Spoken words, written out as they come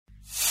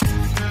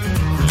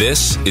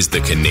This is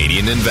The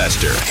Canadian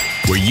Investor,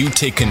 where you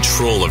take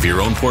control of your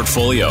own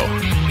portfolio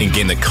and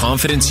gain the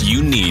confidence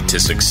you need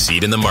to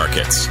succeed in the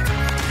markets.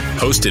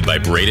 Hosted by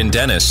Braden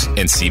Dennis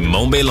and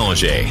Simon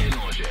Bélanger.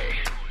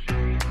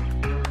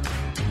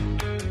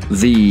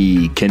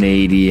 The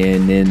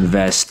Canadian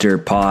Investor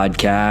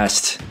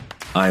Podcast.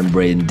 I'm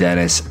Braden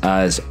Dennis,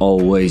 as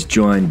always,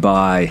 joined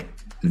by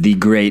the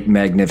great,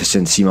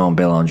 magnificent Simon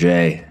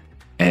Bélanger.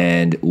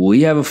 And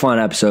we have a fun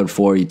episode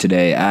for you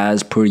today.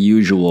 As per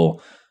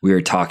usual, we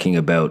are talking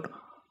about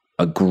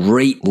a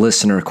great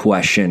listener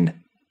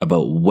question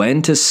about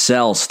when to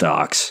sell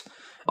stocks,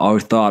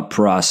 our thought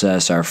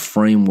process, our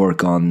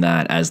framework on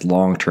that as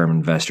long-term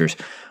investors.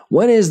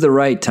 When is the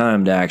right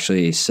time to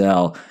actually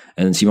sell?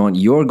 And Simon,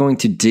 you're going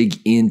to dig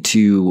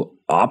into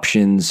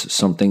options,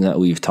 something that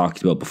we've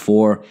talked about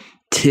before,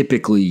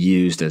 typically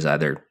used as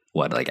either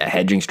like a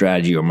hedging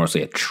strategy or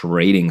mostly a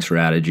trading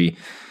strategy,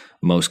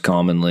 most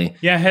commonly.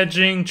 Yeah,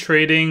 hedging,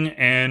 trading,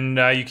 and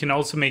you can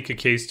also make a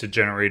case to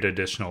generate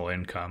additional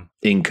income.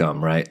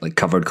 Income, right? Like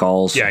covered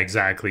calls? Yeah,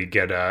 exactly.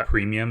 Get a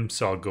premium.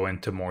 So I'll go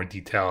into more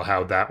detail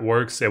how that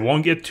works. It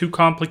won't get too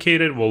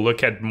complicated. We'll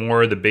look at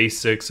more of the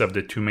basics of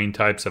the two main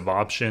types of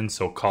options,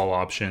 so call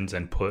options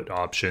and put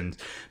options.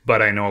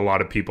 But I know a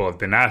lot of people have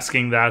been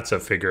asking that, so I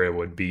figure it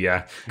would be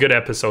a good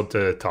episode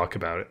to talk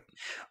about it.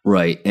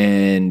 Right.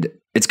 And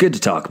it's good to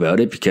talk about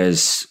it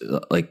because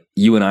like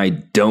you and I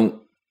don't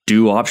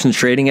do options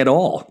trading at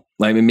all.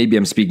 I mean, maybe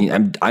I'm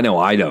speaking, I know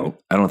I don't.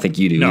 I don't think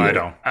you do No, either. I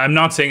don't. I'm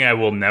not saying I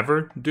will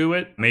never do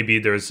it. Maybe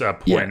there's a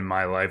point in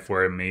my life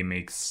where it may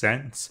make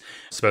sense,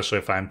 especially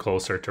if I'm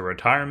closer to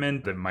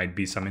retirement. There might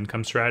be some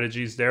income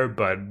strategies there,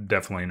 but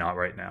definitely not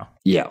right now.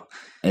 Yeah.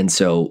 And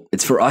so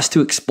it's for us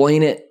to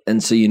explain it.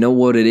 And so you know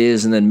what it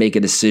is and then make a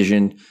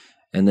decision.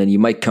 And then you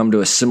might come to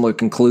a similar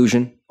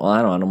conclusion. Well,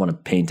 I don't want to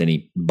paint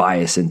any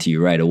bias into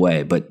you right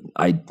away, but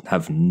I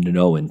have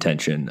no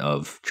intention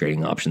of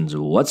trading options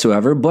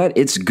whatsoever. But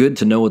it's good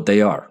to know what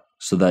they are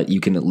so that you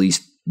can at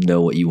least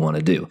know what you want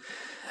to do.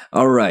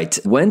 All right.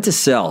 When to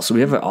sell? So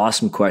we have an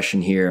awesome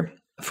question here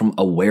from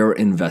Aware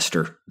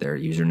Investor, their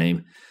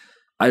username.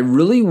 I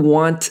really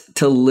want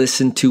to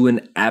listen to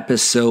an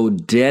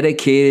episode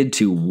dedicated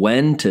to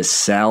when to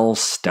sell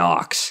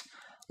stocks.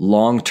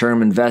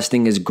 Long-term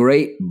investing is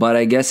great, but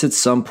I guess at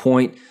some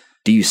point,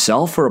 do you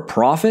sell for a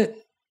profit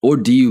or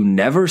do you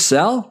never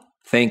sell?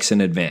 Thanks in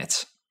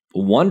advance.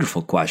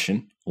 Wonderful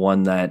question.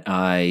 One that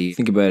I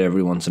think about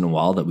every once in a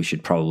while that we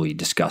should probably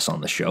discuss on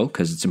the show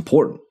because it's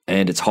important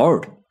and it's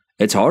hard.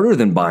 It's harder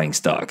than buying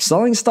stocks.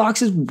 Selling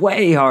stocks is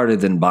way harder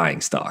than buying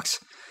stocks.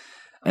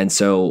 And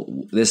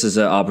so this is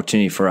an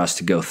opportunity for us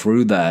to go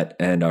through that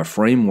and our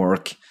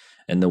framework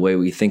and the way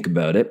we think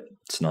about it.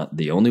 It's not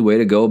the only way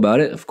to go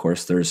about it. Of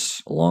course,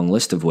 there's a long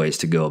list of ways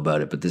to go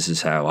about it, but this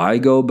is how I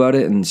go about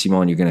it. And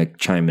Simon, you're going to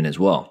chime in as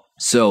well.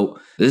 So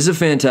this is a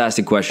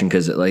fantastic question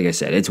because, like I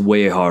said, it's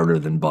way harder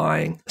than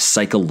buying.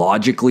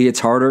 Psychologically, it's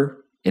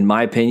harder, in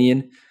my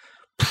opinion.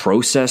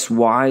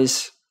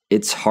 Process-wise,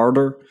 it's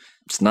harder.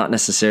 It's not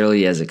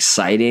necessarily as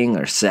exciting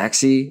or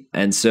sexy.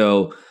 And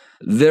so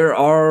there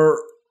are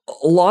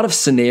a lot of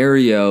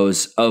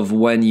scenarios of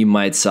when you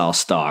might sell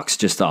stocks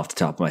just off the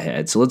top of my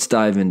head. So let's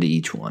dive into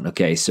each one.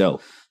 Okay. So,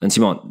 and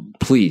Simon,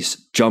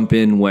 please jump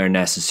in where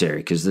necessary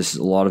because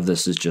a lot of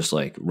this is just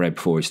like right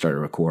before we started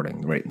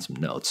recording, writing some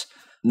notes.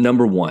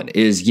 Number one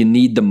is you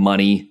need the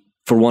money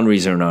for one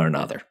reason or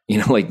another. You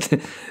know,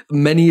 like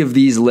many of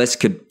these lists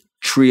could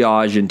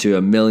triage into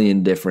a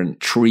million different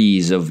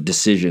trees of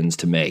decisions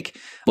to make.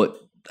 But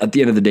at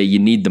the end of the day, you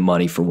need the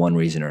money for one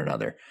reason or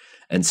another.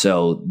 And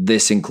so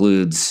this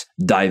includes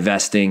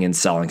divesting and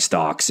selling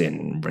stocks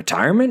in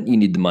retirement. You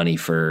need the money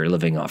for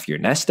living off your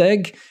nest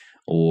egg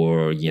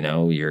or,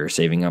 you're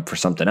saving up for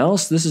something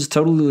else. This is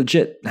totally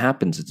legit. It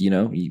happens. You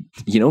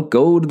don't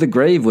go to the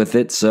grave with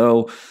it.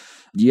 So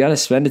you got to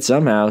spend it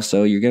somehow.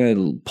 So you're going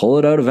to pull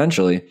it out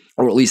eventually.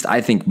 Or at least I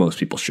think most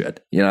people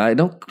should. I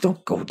don't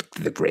go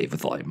to the grave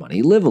with all your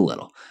money. Live a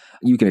little.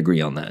 You can agree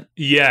on that.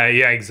 Yeah,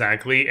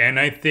 exactly. And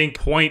I think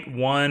point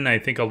one, I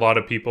think a lot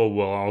of people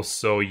will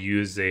also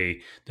use the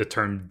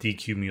term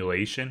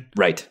decumulation.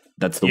 Right.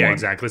 That's the one. Yeah,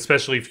 exactly.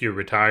 Especially if you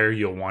retire,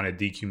 you'll want a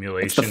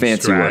decumulation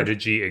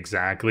strategy. Word.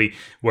 Exactly.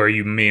 Where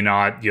you may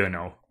not,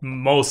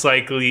 most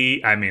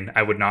likely,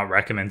 I would not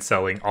recommend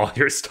selling all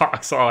your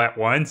stocks all at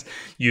once.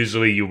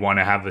 Usually you want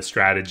to have a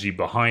strategy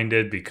behind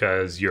it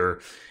because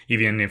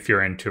even if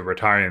you're into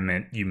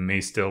retirement, you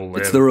may still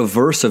live. It's the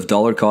reverse of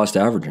dollar cost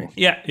averaging.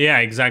 Yeah,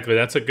 exactly.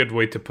 That's a good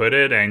way to put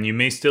it. And you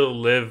may still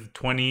live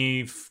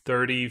 20,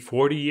 30,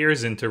 40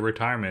 years into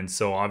retirement.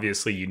 So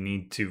obviously you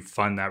need to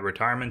fund that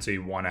retirement. So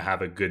you want to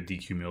have a good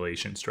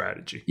decumulation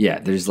strategy. Yeah,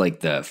 there's like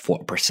the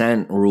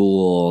 4%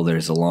 rule.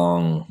 There's a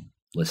long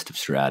list of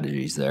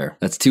strategies there.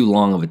 That's too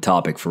long of a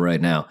topic for right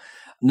now.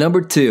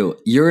 Number two,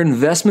 your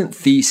investment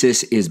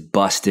thesis is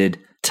busted.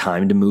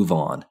 Time to move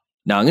on.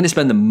 Now, I'm going to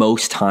spend the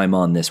most time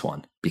on this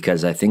one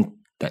because I think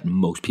that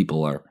most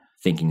people are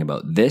thinking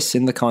about this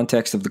in the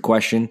context of the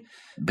question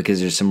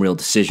because there's some real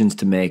decisions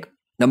to make.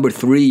 Number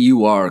three,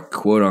 you are,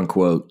 quote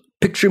unquote,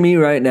 picture me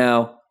right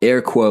now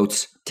air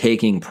quotes,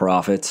 taking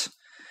profits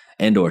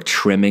and or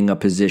trimming a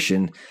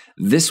position.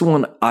 This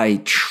one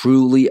I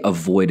truly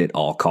avoid at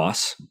all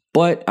costs,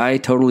 but I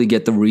totally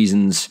get the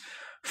reasons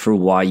for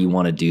why you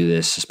want to do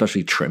this,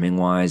 especially trimming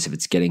wise, if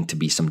it's getting to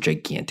be some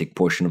gigantic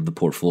portion of the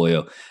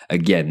portfolio.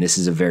 Again, this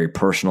is a very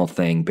personal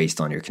thing based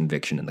on your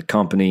conviction in the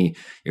company,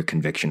 your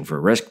conviction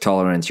for risk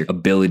tolerance, your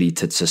ability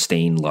to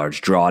sustain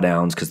large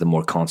drawdowns, because the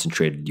more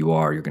concentrated you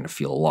are, you're going to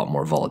feel a lot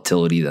more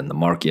volatility than the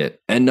market.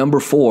 And number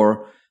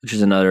 4, which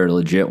is another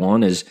legit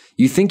one, is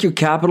you think your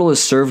capital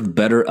is served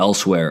better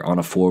elsewhere on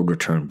a forward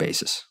return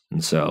basis.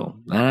 And so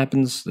that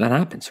happens,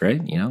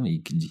 right? You know,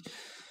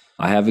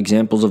 I have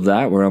examples of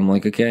that where I'm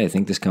like, okay, I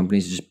think this company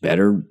is just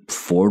better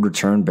forward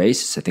return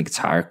basis. I think it's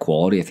higher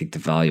quality. I think the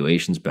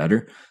valuation's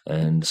better.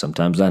 And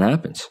sometimes that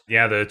happens.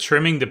 Yeah, the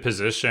trimming the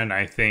position,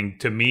 I think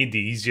to me, the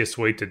easiest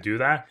way to do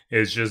that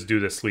is just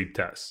do the sleep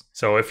test.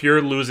 So if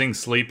you're losing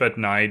sleep at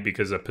night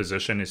because a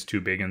position is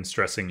too big and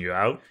stressing you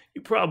out,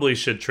 you probably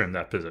should trim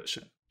that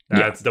position.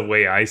 That's the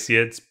way I see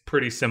it. It's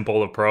pretty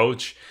simple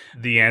approach.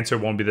 The answer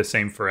won't be the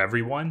same for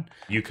everyone.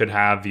 You could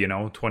have,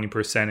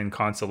 20% in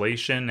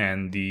Constellation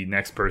and the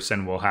next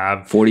person will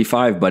have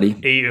 45, buddy.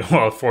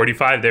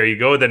 45. There you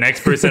go. The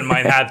next person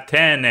might have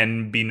 10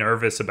 and be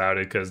nervous about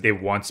it because they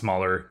want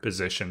smaller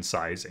position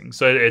sizing.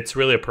 So it's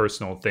really a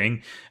personal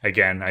thing.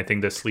 Again, I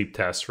think the sleep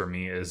test for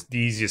me is the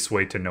easiest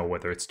way to know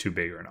whether it's too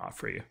big or not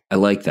for you. I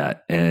like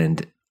that.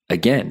 And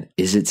again,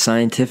 is it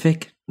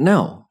scientific?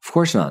 No, of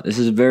course not. This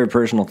is a very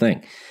personal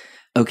thing.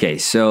 Okay,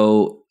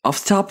 so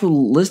off the top of the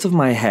list of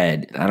my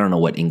head, I don't know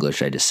what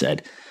English I just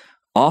said.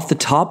 Off the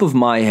top of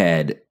my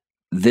head,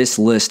 this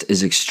list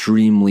is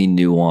extremely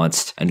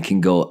nuanced and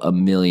can go a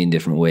million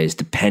different ways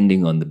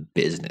depending on the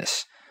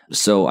business.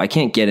 So I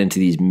can't get into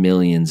these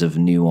millions of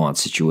nuanced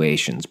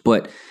situations,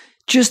 but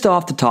just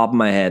off the top of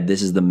my head,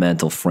 this is the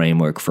mental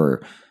framework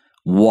for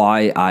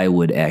why I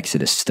would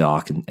exit a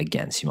stock. And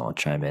again, Simon will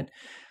chime in.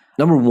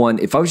 Number 1,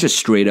 if I was just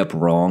straight up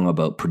wrong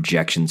about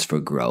projections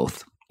for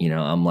growth,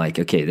 I'm like,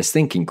 okay, this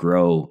thing can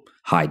grow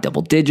high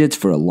double digits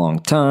for a long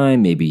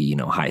time, maybe,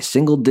 high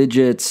single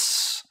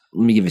digits.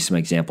 Let me give you some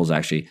examples,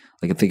 actually.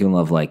 Like I'm thinking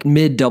of like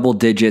mid double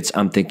digits.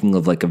 I'm thinking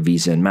of like a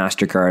Visa and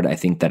MasterCard. I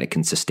think that it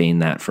can sustain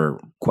that for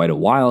quite a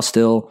while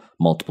still,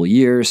 multiple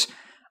years.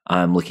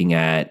 I'm looking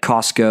at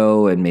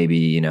Costco and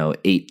maybe,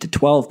 8 to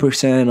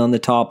 12% on the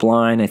top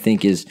line, I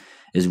think is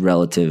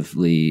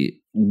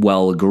relatively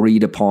well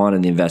agreed upon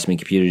in the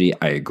investment community.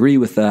 I agree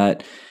with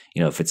that.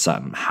 If it's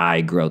some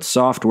high growth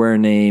software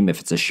name, if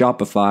it's a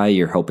Shopify,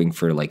 you're hoping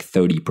for like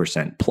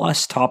 30%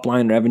 plus top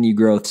line revenue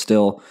growth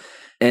still.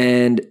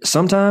 And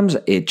sometimes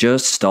it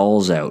just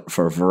stalls out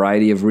for a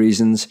variety of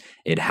reasons.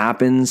 It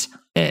happens,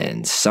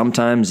 and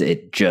sometimes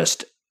it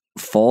just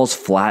falls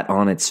flat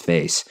on its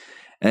face.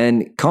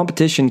 And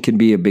competition can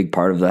be a big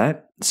part of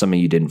that. Something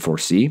you didn't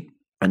foresee.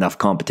 Enough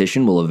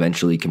competition will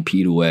eventually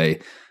compete away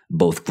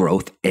both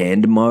growth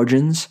and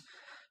margins.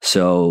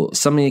 So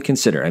something to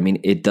consider. I mean,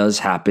 it does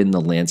happen.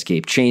 The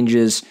landscape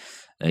changes.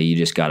 You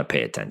just got to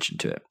pay attention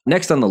to it.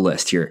 Next on the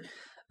list here,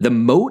 the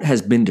moat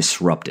has been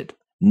disrupted.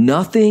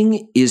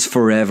 Nothing is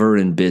forever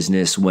in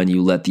business when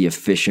you let the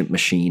efficient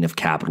machine of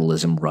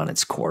capitalism run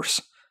its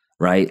course,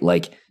 right?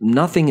 Like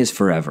nothing is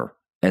forever.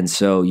 And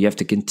so you have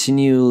to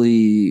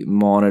continually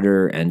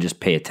monitor and just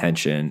pay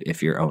attention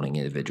if you're owning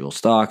individual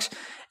stocks.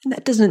 And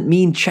that doesn't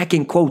mean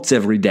checking quotes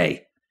every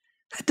day.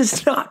 That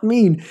does not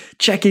mean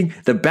checking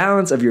the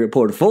balance of your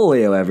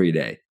portfolio every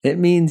day. It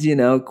means,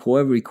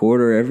 every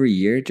quarter, every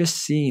year, just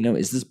see,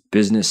 is this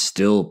business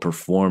still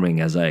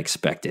performing as I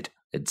expected?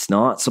 It's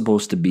not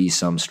supposed to be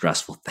some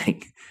stressful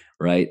thing,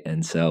 right?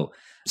 And so,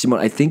 Simon,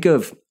 I think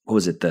of, what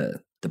was it,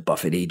 the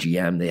Buffett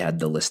AGM? They had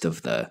the list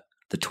of the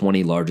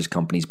 20 largest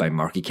companies by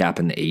market cap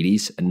in the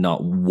 80s, and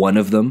not one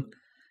of them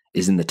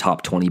is in the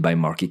top 20 by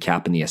market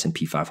cap in the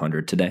S&P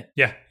 500 today.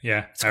 Yeah.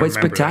 It's quite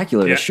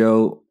spectacular to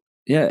show.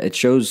 Yeah, it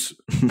shows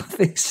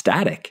nothing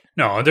static.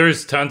 No,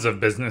 there's tons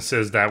of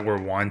businesses that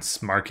were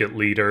once market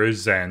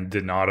leaders and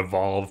did not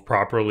evolve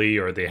properly,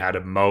 or they had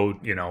a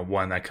moat.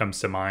 One that comes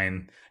to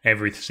mind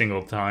every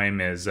single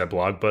time is a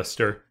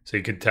Blockbuster. So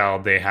you could tell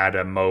they had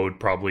a moat,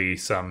 probably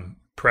some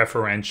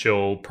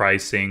preferential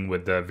pricing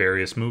with the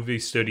various movie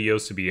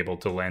studios to be able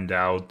to lend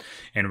out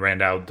and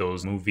rent out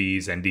those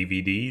movies and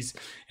DVDs.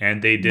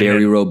 And they did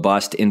very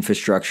robust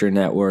infrastructure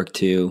network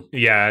too.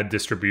 Yeah,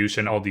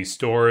 distribution, all these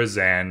stores,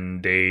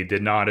 and they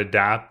did not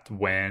adapt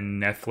when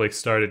Netflix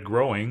started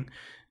growing.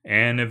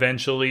 And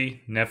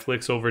eventually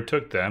Netflix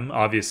overtook them.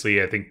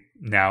 Obviously, I think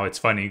now it's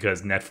funny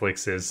because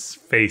Netflix is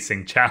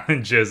facing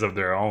challenges of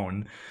their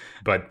own.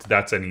 But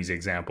that's an easy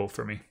example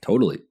for me.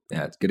 Totally.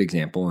 Yeah, it's a good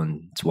example.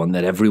 And it's one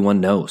that everyone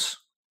knows.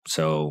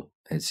 So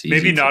it's easy.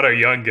 Maybe not our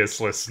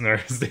youngest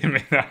listeners. They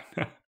may not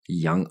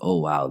know. Oh,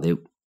 wow.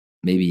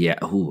 Yeah.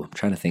 I'm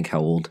trying to think how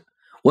old.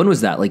 When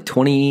was that? Like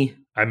 20?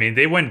 I mean,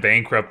 they went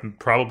bankrupt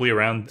probably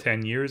around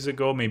 10 years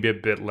ago, maybe a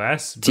bit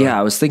less. But yeah,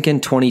 I was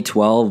thinking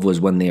 2012 was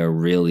when they were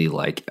really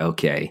like,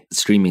 okay,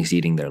 streaming's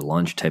eating their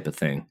lunch type of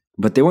thing.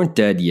 but they weren't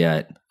dead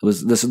yet.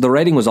 The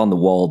writing was on the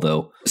wall,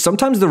 though.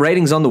 Sometimes the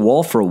writing's on the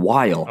wall for a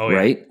while,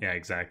 right? Yeah,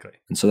 exactly.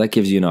 And so that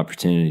gives you an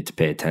opportunity to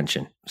pay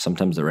attention.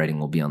 Sometimes the writing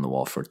will be on the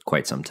wall for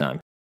quite some time.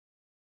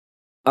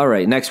 All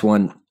right, next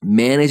one.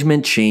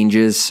 Management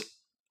changes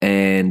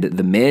and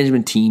the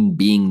management team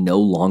being no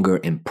longer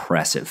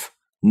impressive.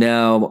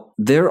 Now,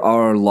 there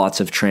are lots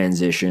of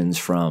transitions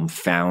from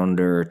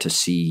founder to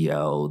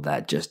CEO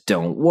that just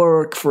don't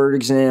work, for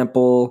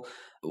example.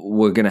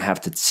 We're going to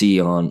have to see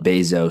on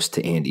Bezos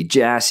to Andy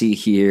Jassy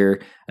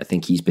here. I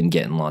think he's been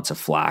getting lots of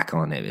flack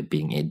on it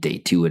being a day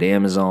 2 at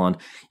Amazon.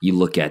 You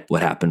look at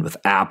what happened with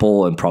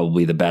Apple and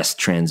probably the best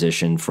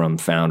transition from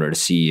founder to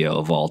CEO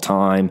of all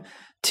time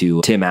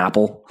to Tim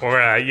Apple. Or,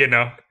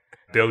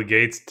 Bill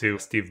Gates to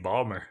Steve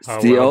Ballmer.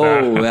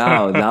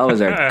 Wow, that was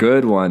a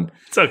good one.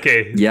 It's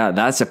okay. Yeah,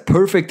 that's a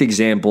perfect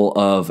example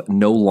of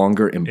no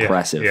longer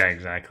impressive. Yeah,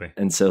 exactly.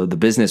 And so the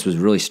business was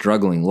really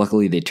struggling.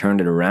 Luckily, they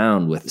turned it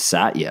around with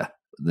Satya,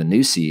 the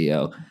new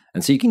CEO.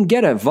 And so you can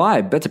get a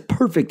vibe. That's a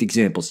perfect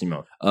example,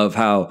 Simon, of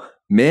how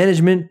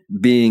management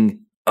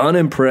being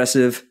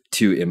unimpressive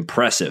to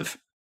impressive.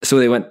 So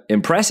they went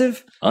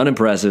impressive,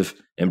 unimpressive,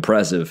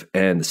 impressive,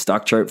 and the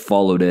stock chart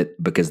followed it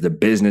because the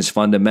business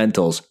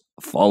fundamentals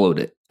followed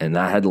it. And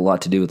that had a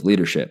lot to do with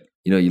leadership.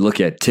 You look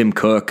at Tim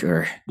Cook,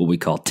 or what we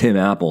call Tim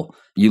Apple.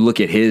 You look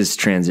at his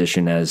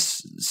transition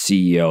as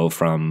CEO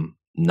from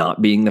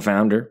not being the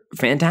founder.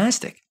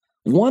 Fantastic.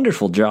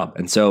 Wonderful job.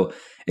 And so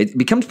it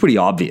becomes pretty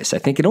obvious. I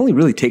think it only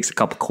really takes a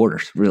couple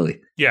quarters, really.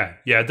 Yeah,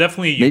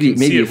 definitely. You can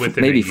see it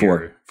within a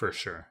year, for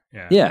sure.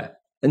 Yeah.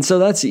 And so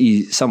that's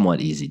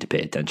somewhat easy to pay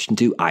attention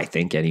to, I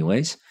think,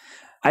 anyways.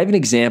 I have an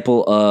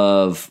example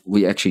of,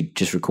 we actually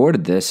just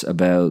recorded this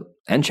about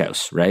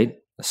Enghouse, right?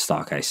 The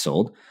stock I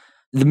sold.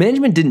 The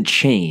management didn't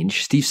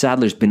change. Steve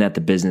Sadler's been at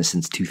the business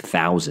since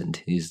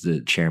 2000. He's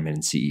the chairman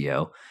and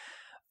CEO.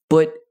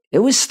 But it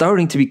was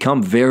starting to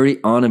become very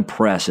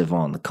unimpressive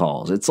on the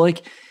calls. It's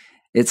like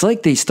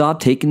they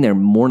stopped taking their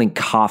morning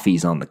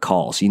coffees on the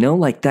calls,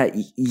 like that.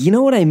 You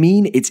know what I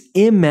mean? It's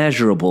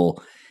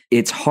immeasurable.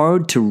 It's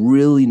hard to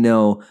really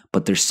know,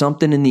 but there's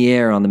something in the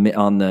air on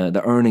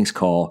the earnings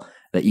call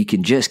that you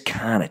can just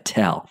kind of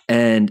tell.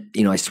 And,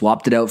 I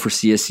swapped it out for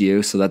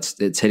CSU. So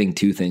it's hitting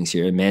two things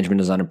here.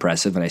 Management is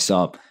unimpressive. And I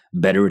saw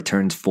better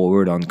returns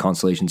forward on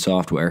Constellation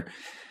Software.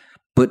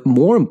 But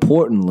more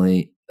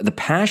importantly, the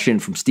passion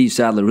from Steve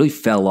Sadler really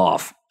fell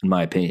off, in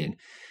my opinion.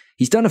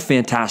 He's done a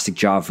fantastic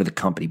job for the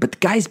company, but the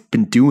guy's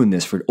been doing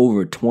this for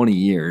over 20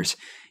 years.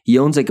 He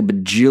owns like a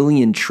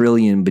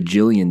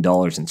bajillion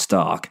dollars in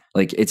stock.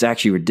 Like, it's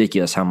actually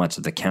ridiculous how much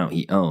of the count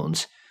he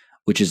owns,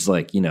 which is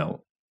like,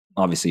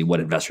 obviously what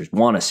investors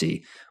want to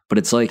see. But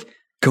it's like,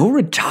 go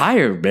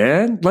retire,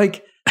 man.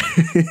 Like,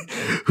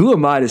 who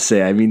am I to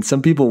say? I mean,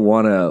 some people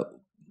want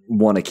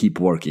to keep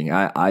working.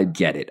 I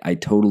get it. I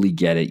totally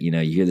get it. You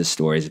hear the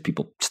stories of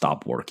people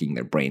stop working,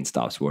 their brain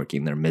stops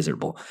working, they're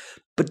miserable.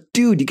 But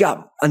dude, you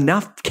got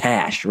enough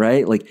cash,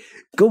 right? Like,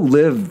 go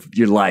live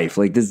your life.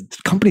 Like, this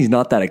company's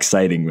not that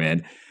exciting,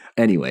 man.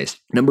 Anyways,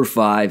 number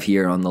 5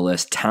 here on the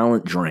list,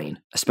 talent drain,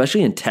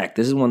 especially in tech.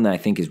 This is one that I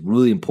think is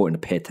really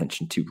important to pay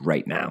attention to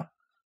right now,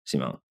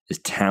 Simon, is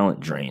talent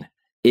drain.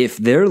 If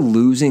they're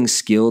losing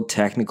skilled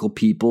technical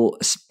people,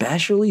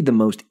 especially the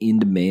most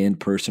in-demand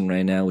person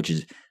right now, which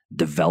is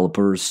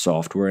developers,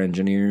 software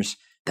engineers,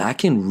 that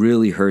can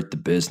really hurt the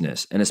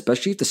business. And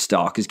especially if the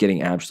stock is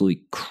getting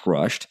absolutely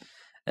crushed,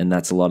 and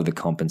that's a lot of the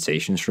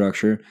compensation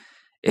structure,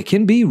 it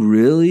can be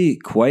really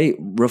quite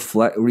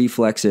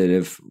reflexive,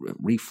 I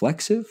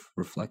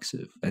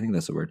think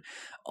that's the word,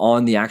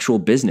 on the actual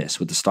business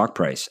with the stock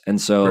price. And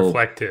so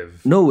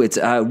reflective. No, it's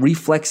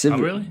reflexive. Oh,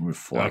 really?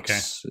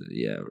 Reflex. Okay.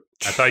 Yeah.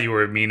 I thought you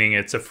were meaning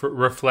it's a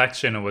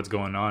reflection of what's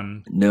going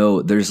on.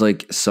 No, there's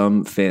like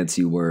some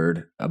fancy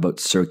word about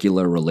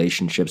circular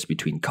relationships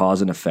between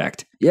cause and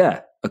effect.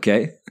 Yeah.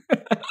 Okay.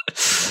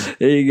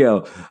 There you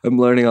go. I'm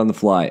learning on the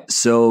fly.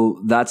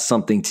 So that's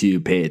something to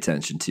pay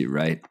attention to,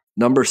 right?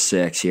 Number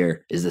 6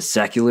 here is the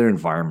secular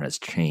environment has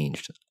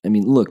changed. I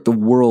mean, look, the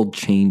world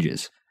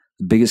changes.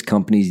 The biggest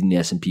companies in the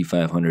S&P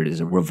 500 is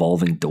a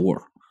revolving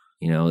door.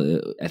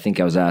 I think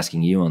I was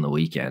asking you on the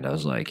weekend. I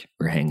was like,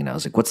 we're hanging out. I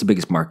was like, what's the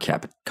biggest market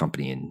cap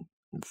company in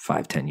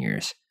 5-10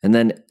 years? And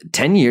then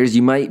 10 years,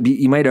 you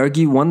might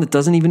argue one that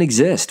doesn't even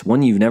exist,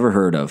 one you've never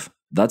heard of.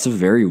 That's a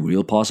very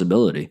real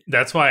possibility.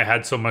 That's why I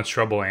had so much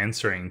trouble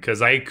answering,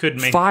 because I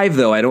could make 5,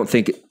 though. I don't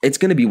think it's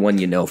going to be one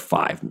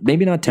 5.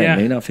 Maybe not 10,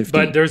 maybe not 15.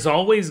 But there's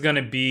always going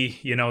to be,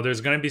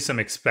 there's going to be some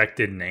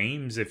expected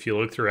names if you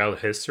look throughout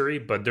history,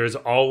 but there's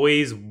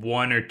always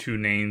 1 or 2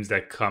 names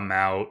that come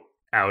out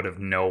of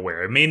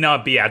nowhere. It may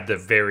not be at the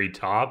very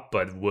top,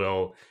 but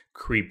will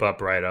creep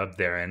up right up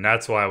there. And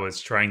that's why I was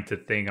trying to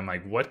think, I'm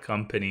like, what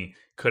company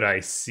could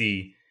I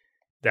see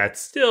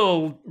that's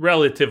still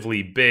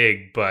relatively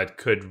big, but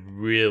could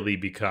really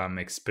become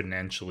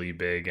exponentially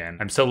big? And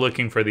I'm still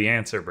looking for the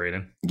answer,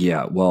 Braden.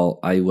 Yeah,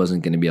 well, I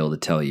wasn't going to be able to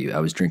tell you. I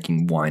was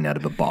drinking wine out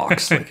of a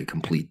box like a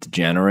complete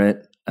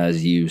degenerate,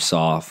 as you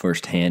saw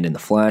firsthand in the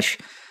flesh.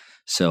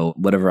 So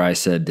whatever I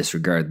said,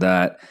 disregard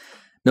that.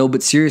 No,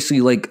 but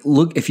seriously, like,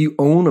 look, if you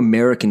own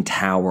American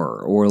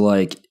Tower or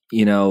like,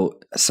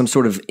 some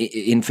sort of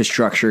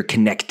infrastructure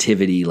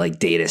connectivity like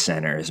data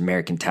centers,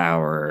 American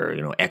Tower,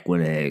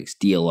 Equinix,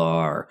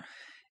 DLR,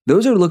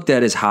 those are looked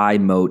at as high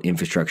moat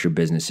infrastructure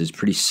businesses,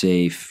 pretty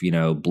safe,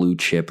 blue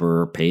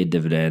chipper, pay a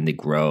dividend, they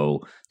grow,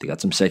 they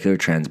got some secular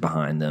trends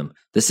behind them.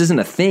 This isn't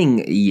a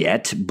thing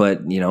yet, but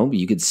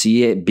you could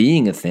see it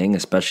being a thing,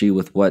 especially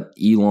with what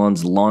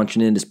Elon's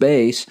launching into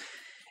space,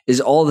 is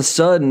all of a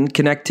sudden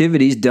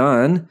connectivity's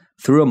done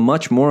through a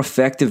much more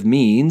effective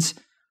means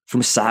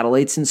from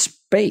satellites in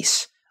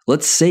space.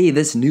 Let's say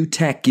this new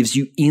tech gives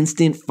you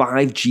instant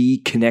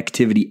 5G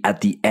connectivity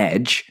at the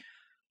edge,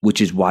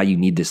 which is why you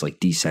need this like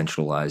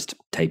decentralized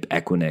type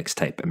Equinix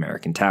type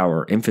American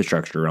Tower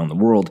infrastructure around the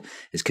world,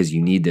 is because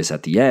you need this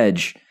at the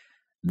edge.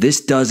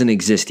 This doesn't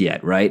exist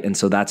yet, right? And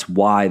so that's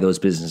why those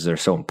businesses are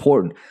so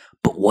important.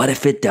 But what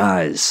if it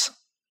does?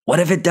 What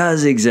if it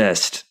does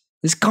exist?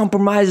 This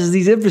compromises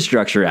these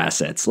infrastructure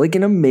assets like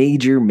in a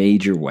major,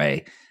 major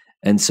way.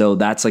 And so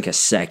that's like a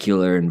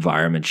secular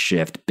environment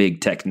shift,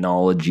 big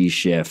technology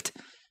shift.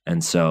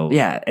 And so,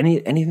 yeah,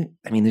 anything,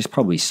 there's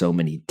probably so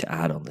many to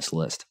add on this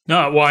list.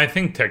 No, well, I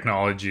think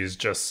technology is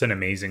just an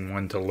amazing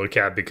one to look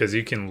at because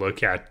you can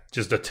look at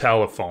just a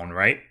telephone,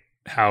 right?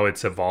 How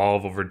it's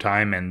evolved over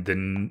time, and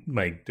then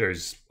like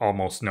there's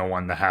almost no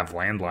one to have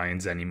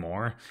landlines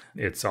anymore.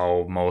 It's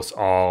almost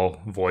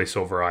all voice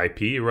over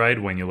IP,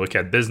 right? When you look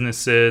at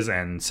businesses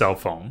and cell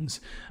phones,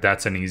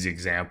 that's an easy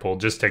example.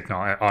 Just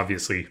technology,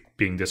 obviously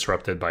being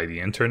disrupted by the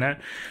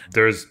internet.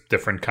 There's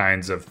different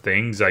kinds of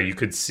things. You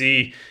could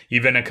see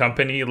even a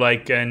company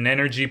like an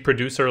energy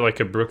producer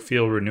like a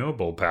Brookfield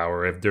Renewable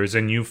Power, if there's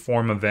a new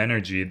form of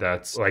energy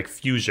that's like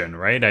fusion,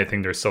 right? I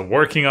think they're still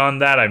working on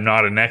that. I'm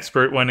not an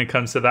expert when it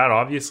comes to that,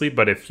 obviously,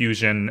 but if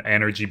fusion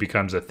energy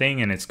becomes a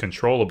thing and it's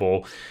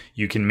controllable,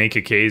 you can make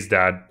a case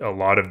that a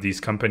lot of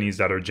these companies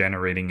that are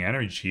generating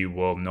energy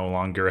will no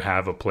longer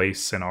have a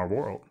place in our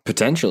world.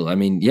 Potential.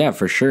 Yeah,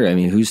 for sure.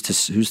 Who's to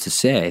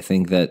say? I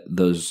think that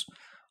those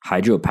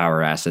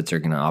hydropower assets are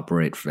going to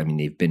operate for,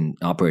 they've been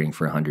operating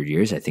for 100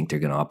 years. I think they're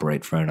going to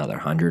operate for another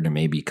 100 or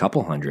maybe a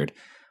couple hundred.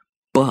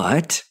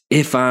 But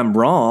if I'm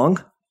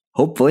wrong,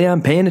 hopefully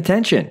I'm paying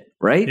attention,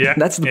 right? Yeah,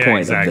 that's the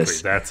point exactly. of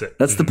this. That's it.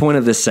 That's the point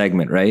of this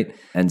segment, right?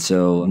 And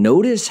so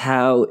notice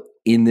how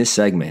in this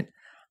segment,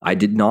 I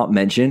did not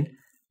mention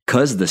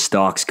because the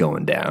stock's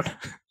going down.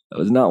 That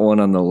was not one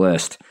on the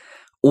list.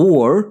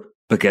 Or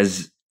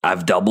because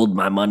I've doubled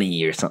my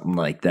money or something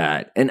like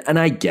that. And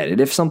I get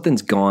it. If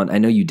something's gone, I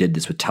know you did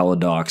this with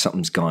Teladoc,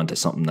 something's gone to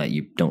something that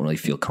you don't really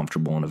feel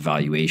comfortable on a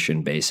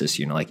valuation basis.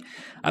 Like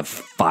I've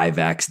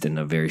 5x'd in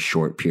a very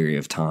short period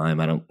of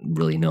time. I don't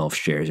really know if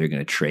shares are going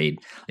to trade.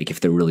 Like if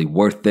they're really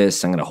worth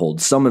this, I'm going to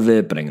hold some of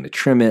it, but I'm going to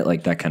trim it,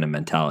 like that kind of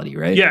mentality,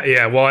 right?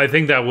 Yeah. Well, I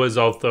think that was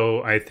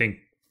also,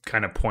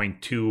 kind of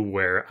point two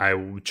where I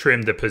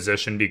trimmed the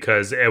position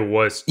because it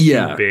was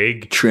too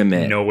big. Trim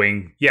it.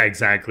 Yeah,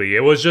 exactly.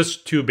 It was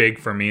just too big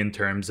for me in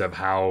terms of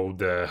how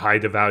high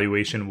the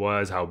valuation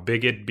was, how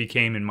big it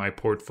became in my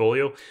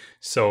portfolio.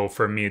 So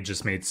for me, it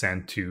just made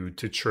sense to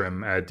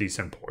trim a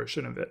decent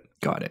portion of it.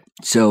 Got it.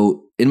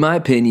 So in my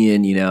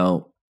opinion,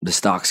 the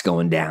stock's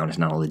going down. It's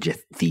not a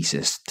legit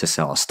thesis to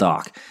sell a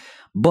stock.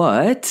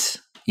 But,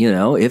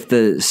 if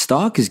the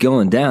stock is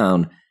going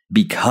down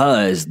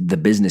because the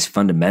business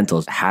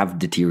fundamentals have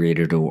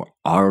deteriorated or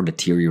are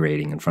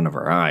deteriorating in front of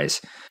our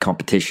eyes.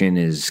 Competition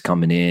is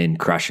coming in,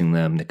 crushing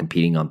them. They're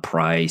competing on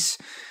price.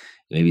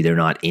 Maybe they're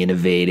not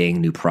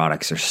innovating new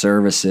products or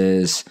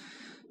services.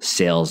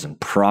 Sales and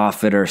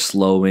profit are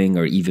slowing,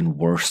 or even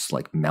worse,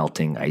 like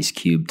melting ice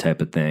cube type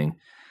of thing.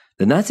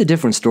 Then that's a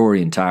different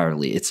story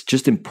entirely. It's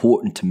just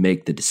important to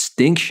make the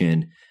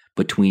distinction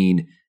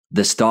between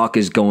the stock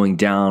is going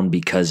down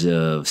because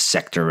of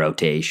sector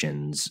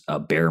rotations, a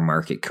bear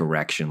market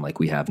correction like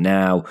we have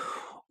now,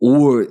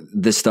 or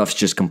this stuff's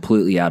just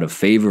completely out of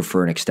favor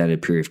for an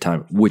extended period of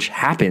time, which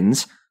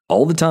happens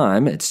all the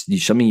time. It's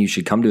something you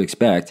should come to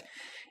expect,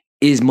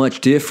 is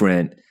much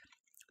different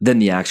than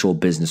the actual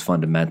business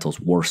fundamentals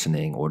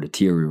worsening or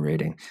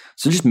deteriorating.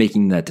 So just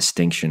making that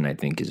distinction, I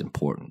think, is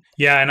important.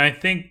 Yeah, and I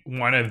think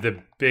one of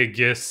the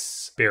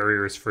biggest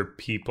barriers for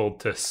people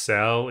to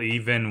sell,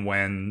 even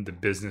when the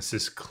business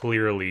is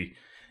clearly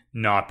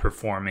not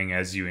performing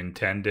as you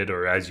intended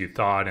or as you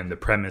thought, and the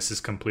premise is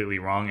completely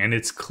wrong, and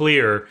it's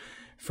clear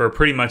for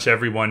pretty much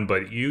everyone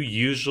but you,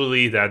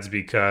 usually that's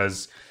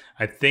because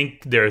I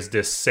think there's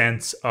this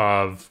sense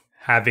of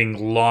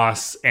having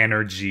lost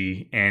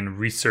energy and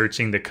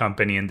researching the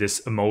company and this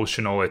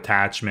emotional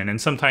attachment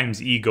and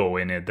sometimes ego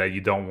in it that you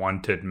don't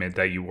want to admit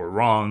that you were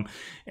wrong.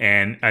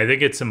 And I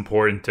think it's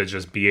important to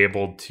just be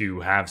able to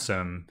have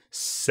some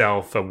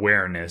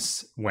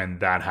self-awareness when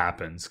that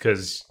happens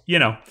because,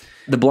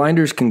 the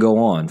blinders can go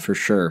on for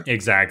sure.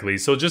 Exactly.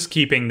 So just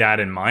keeping that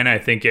in mind, I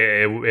think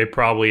it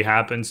probably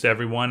happens to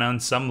everyone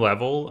on some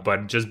level,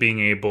 but just being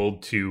able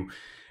to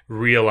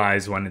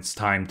realize when it's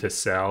time to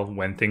sell,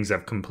 when things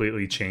have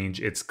completely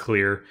changed. It's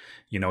clear,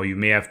 you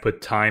may have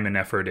put time and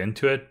effort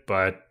into it,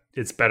 but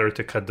it's better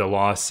to cut the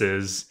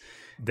losses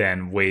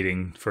than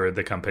waiting for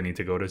the company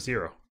to go to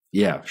zero.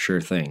 Yeah,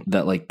 sure thing.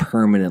 That like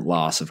permanent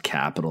loss of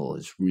capital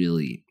is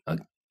really a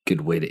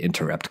good way to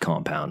interrupt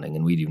compounding,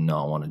 and we do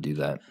not want to do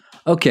that.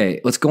 Okay,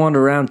 let's go on to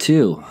round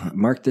 2.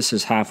 Mark this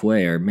as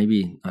halfway, or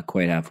maybe not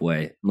quite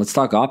halfway. Let's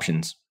talk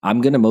options.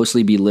 I'm going to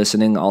mostly be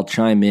listening. I'll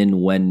chime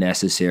in when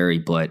necessary,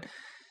 but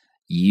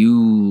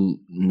you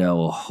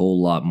know a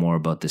whole lot more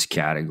about this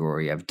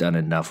category. I've done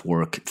enough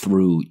work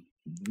through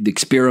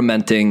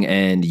experimenting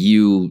and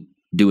you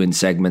doing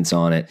segments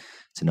on it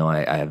to know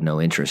I have no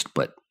interest,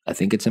 but I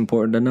think it's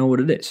important to know what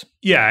it is.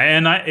 Yeah,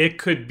 and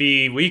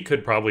we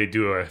could probably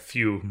do a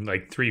few,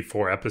 like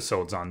 3-4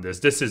 episodes on this.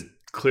 This is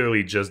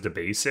clearly just the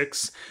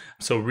basics.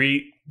 So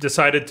we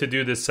decided to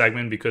do this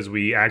segment because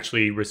we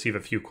actually receive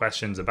a few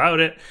questions about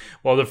it.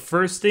 Well, the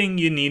first thing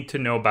you need to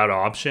know about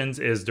options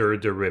is their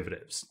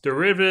derivatives.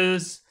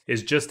 Derivatives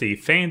is just a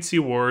fancy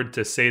word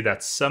to say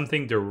that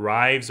something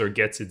derives or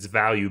gets its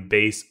value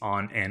based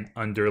on an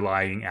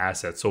underlying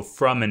asset, so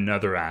from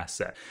another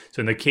asset.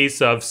 So in the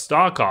case of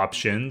stock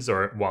options,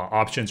 or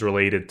options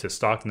related to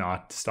stock,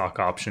 not stock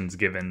options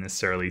given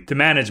necessarily to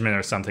management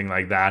or something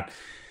like that,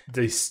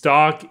 the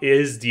stock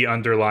is the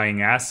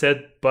underlying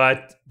asset,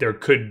 but there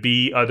could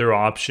be other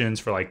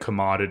options for like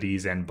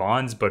commodities and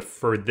bonds. But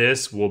for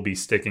this, we'll be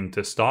sticking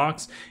to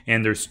stocks.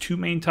 And there's 2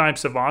 main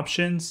types of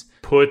options: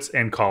 puts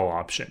and call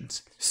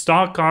options.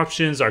 Stock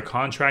options are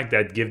contracts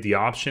that give the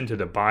option to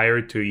the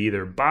buyer to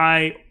either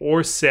buy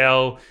or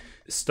sell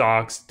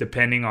stocks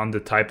depending on the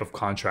type of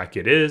contract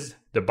it is.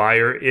 The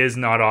buyer is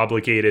not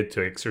obligated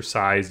to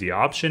exercise the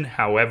option.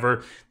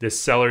 However, the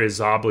seller is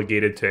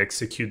obligated to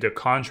execute the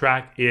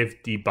contract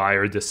if the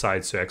buyer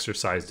decides to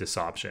exercise this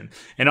option.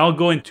 And I'll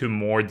go into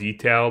more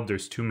detail.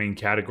 There's 2 main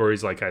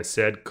categories, like I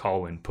said,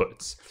 call and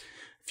puts.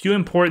 Few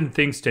important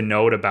things to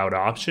note about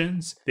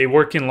options. They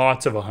work in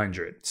lots of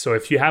 100. So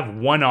if you have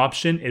 1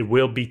 option, it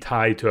will be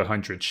tied to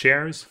 100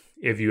 shares.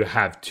 If you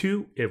have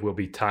 2, it will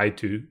be tied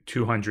to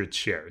 200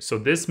 shares. So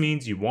this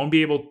means you won't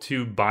be able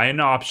to buy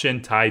an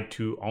option tied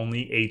to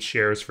only 8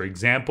 shares, for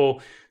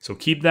example. So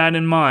keep that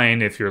in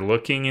mind if you're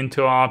looking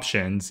into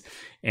options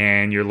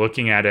and you're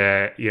looking at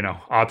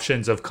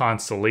options of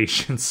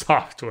Constellation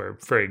Software,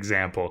 for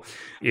example.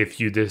 If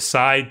you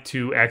decide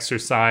to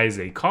exercise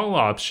a call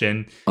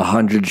option,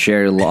 100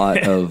 share lot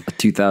of a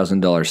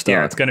 $2,000 stock.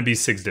 Yeah, it's going to be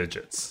 6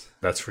 digits.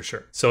 That's for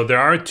sure. So there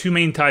are 2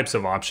 main types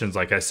of options,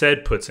 like I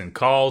said, puts and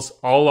calls.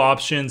 All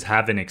options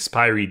have an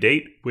expiry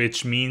date,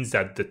 which means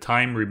that the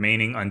time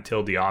remaining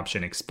until the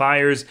option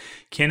expires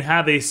can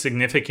have a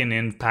significant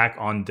impact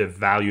on the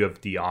value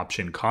of the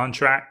option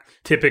contract.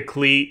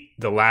 Typically,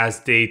 the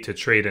last day to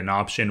trade an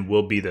option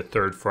will be the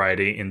 3rd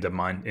Friday in the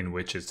month in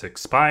which it's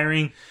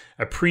expiring.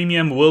 A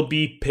premium will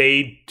be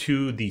paid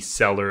to the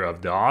seller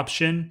of the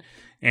option.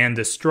 And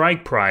the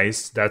strike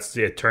price, that's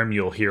the term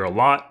you'll hear a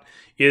lot,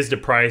 is the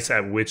price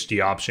at which the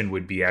option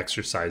would be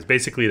exercised,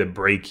 basically the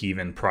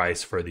break-even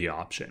price for the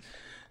option.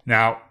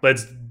 Now,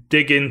 let's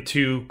dig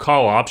into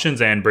call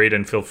options, and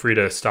Braden, feel free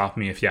to stop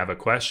me if you have a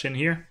question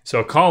here. So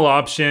a call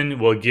option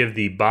will give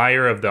the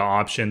buyer of the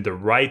option the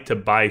right to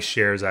buy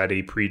shares at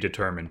a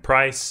predetermined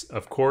price.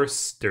 Of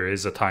course, there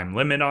is a time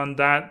limit on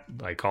that,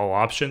 like all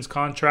options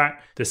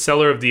contract. The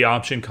seller of the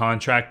option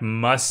contract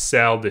must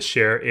sell the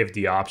share if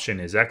the option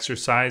is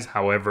exercised.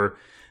 However,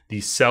 the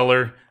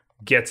seller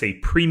gets a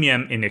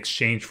premium in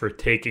exchange for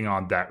taking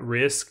on that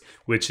risk,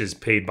 which is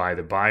paid by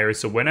the buyer.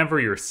 So whenever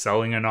you're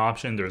selling an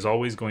option, there's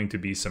always going to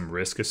be some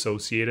risk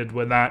associated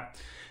with that.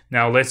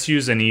 Now let's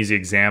use an easy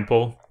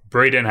example.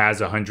 Braden has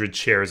 100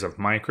 shares of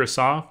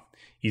Microsoft.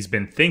 He's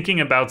been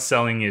thinking about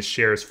selling his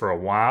shares for a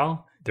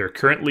while. They're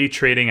currently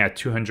trading at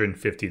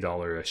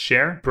 $250 a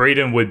share.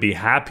 Braden would be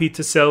happy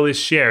to sell his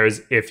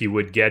shares if he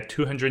would get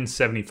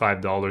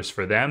 $275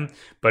 for them.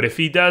 But if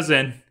he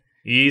doesn't,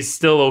 he's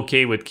still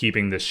okay with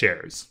keeping the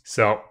shares.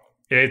 So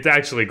it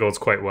actually goes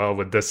quite well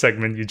with the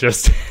segment you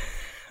just...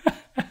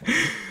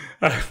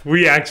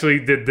 We actually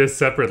did this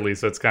separately,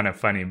 so it's kind of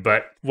funny.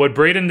 But what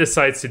Braden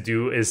decides to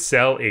do is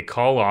sell a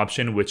call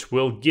option, which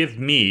will give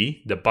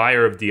me, the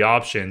buyer of the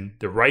option,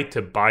 the right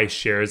to buy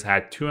shares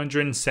at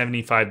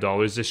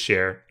 $275 a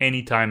share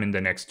anytime in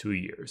the next 2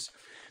 years.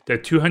 The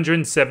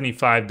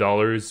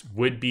 $275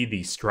 would be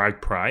the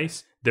strike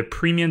price. The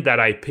premium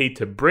that I paid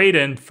to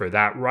Braden for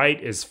that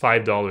right is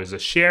 $5 a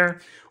share,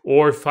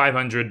 or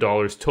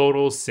 $500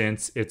 total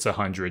since it's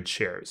 100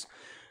 shares.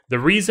 The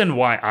reason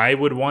why I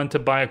would want to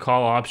buy a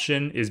call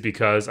option is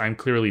because I'm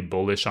clearly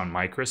bullish on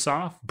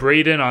Microsoft.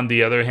 Braden, on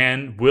the other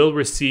hand, will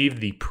receive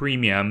the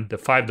premium, the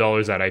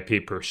 $5 that I pay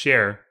per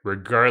share,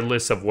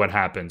 regardless of what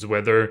happens.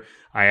 Whether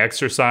I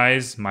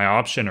exercise my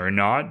option or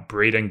not,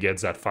 Braden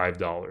gets that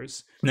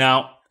 $5.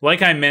 Now,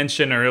 like I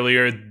mentioned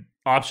earlier,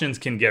 options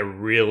can get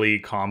really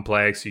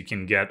complex. You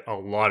can get a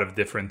lot of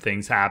different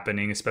things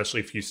happening, especially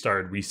if you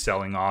start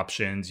reselling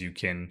options.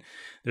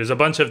 There's a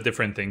bunch of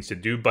different things to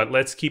do, but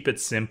let's keep it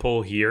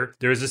simple here.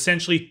 There's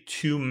essentially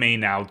 2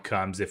 main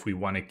outcomes if we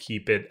want to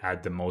keep it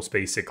at the most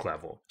basic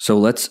level.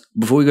 So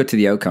before we go to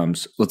the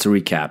outcomes, let's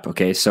recap.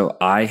 Okay, so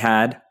I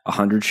had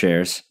 100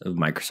 shares of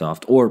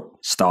Microsoft or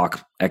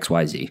stock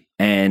XYZ.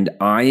 And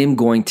I am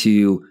going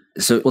to,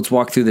 so let's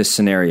walk through this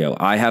scenario.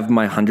 I have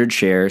my 100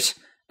 shares,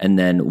 and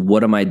then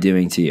what am I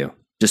doing to you?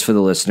 Just for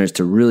the listeners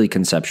to really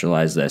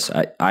conceptualize this.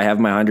 I have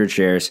my 100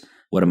 shares.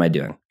 What am I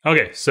doing?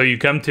 Okay, so you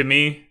come to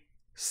me,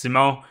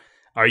 Simon.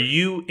 Are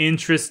you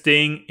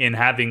interested in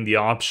having the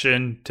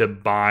option to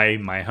buy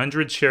my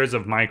 100 shares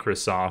of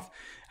Microsoft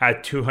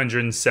at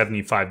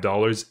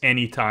 $275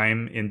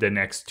 anytime in the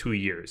next 2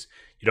 years?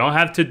 You don't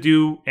have to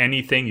do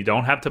anything. You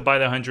don't have to buy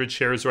the 100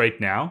 shares right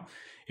now.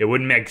 It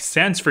wouldn't make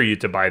sense for you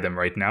to buy them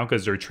right now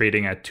because they're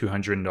trading at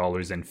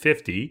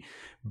 $200.50.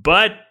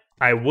 But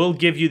I will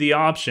give you the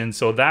option.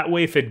 So that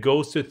way, if it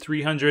goes to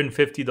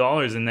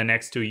 $350 in the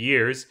next 2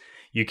 years,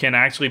 you can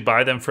actually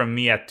buy them from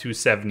me at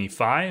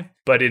 $275.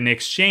 But in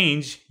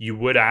exchange, you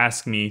would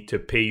ask me to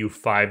pay you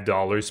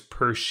 $5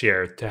 per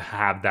share to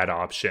have that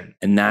option.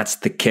 And that's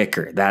the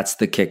kicker. That's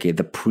the kicker,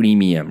 the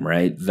premium,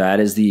 right? That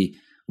is the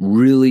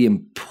really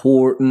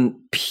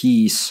important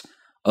piece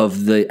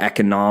of the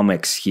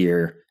economics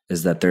here,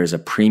 is that there's a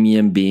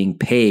premium being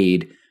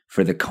paid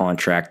for the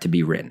contract to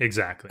be written.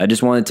 Exactly. I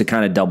just wanted to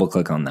kind of double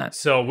click on that.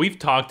 So we've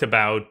talked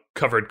about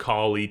covered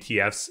call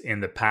ETFs in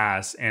the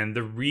past, and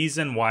the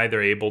reason why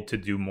they're able to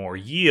do more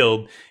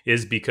yield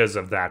is because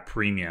of that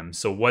premium.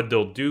 So what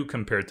they'll do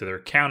compared to their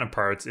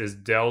counterparts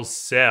is they'll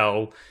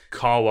sell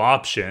call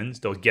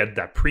options, they'll get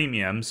that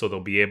premium, so they'll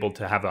be able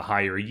to have a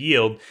higher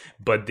yield,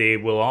 but they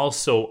will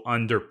also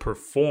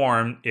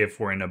underperform if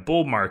we're in a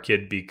bull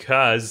market,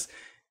 because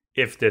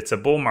if it's a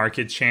bull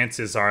market,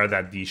 chances are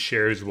that these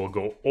shares will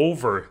go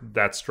over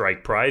that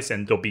strike price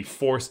and they'll be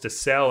forced to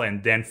sell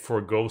and then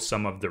forgo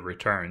some of the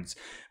returns.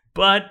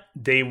 But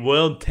they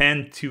will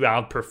tend to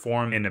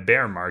outperform in a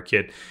bear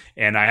market.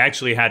 And I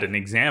actually had an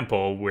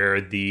example where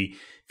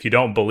if you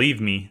don't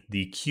believe me,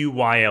 the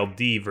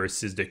QYLD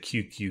versus the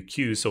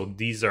QQQ. So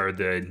these are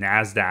the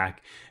NASDAQ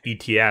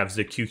ETFs.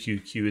 The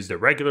QQQ is the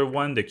regular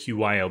one. The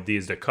QYLD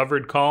is the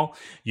covered call.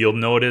 You'll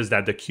notice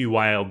that the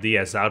QYLD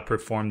has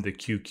outperformed the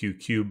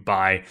QQQ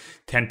by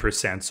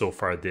 10% so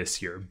far this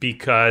year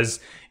because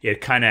it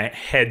kind of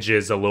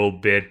hedges a little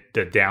bit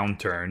the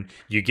downturn.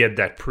 You get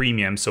that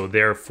premium. So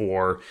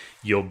therefore,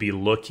 you'll be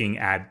looking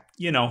at,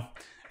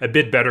 a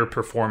bit better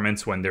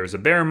performance when there's a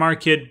bear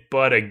market.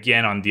 But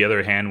again, on the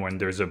other hand, when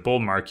there's a bull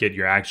market,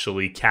 you're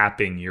actually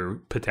capping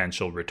your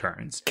potential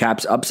returns.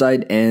 Caps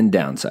upside and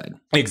downside.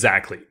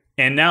 Exactly.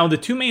 And now the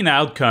two main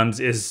outcomes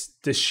is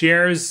the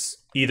shares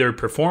either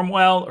perform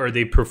well or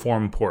they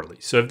perform poorly.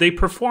 So if they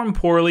perform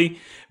poorly,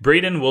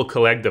 Braden will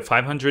collect the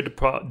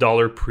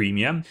 $500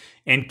 premium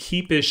and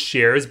keep his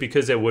shares,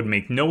 because it would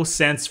make no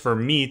sense for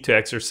me to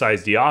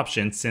exercise the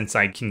option since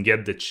I can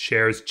get the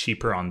shares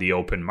cheaper on the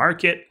open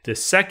market. The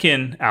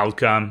second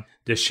outcome,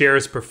 the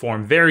shares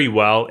perform very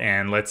well,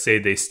 and let's say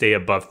they stay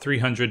above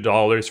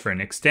 $300 for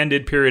an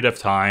extended period of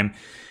time.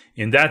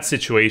 In that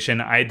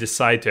situation, I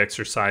decide to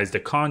exercise the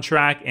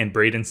contract, and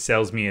Braden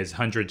sells me his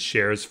 100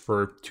 shares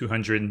for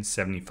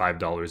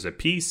 $275 a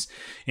piece.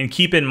 And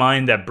keep in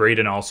mind that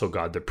Braden also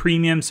got the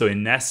premium. So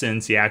in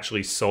essence, he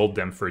actually sold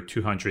them for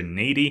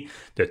 $280,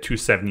 the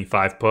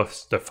 $275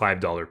 plus the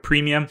 $5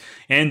 premium.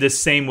 And the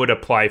same would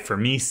apply for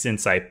me.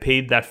 Since I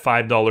paid that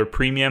 $5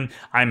 premium,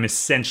 I'm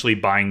essentially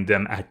buying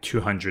them at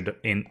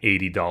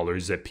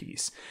 $280 a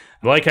piece.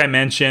 Like I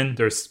mentioned,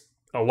 there's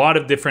a lot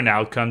of different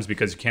outcomes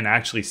because you can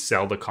actually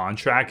sell the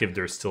contract if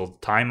there's still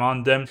time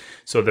on them.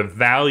 So the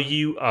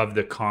value of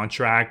the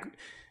contract,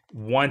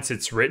 once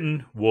it's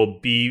written, will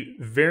be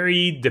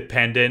very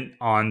dependent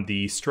on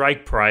the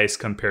strike price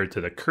compared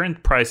to the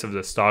current price of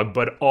the stock,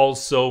 but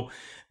also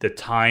the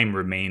time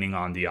remaining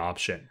on the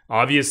option.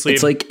 Obviously,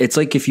 it's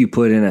like if you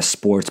put in a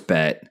sports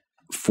bet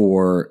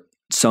for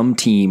some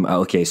team.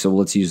 Okay, so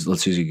let's use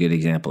a good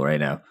example right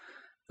now.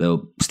 The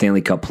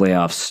Stanley Cup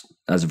playoffs,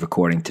 as of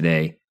recording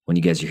today. When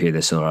you guys hear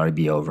this, it'll already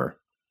be over.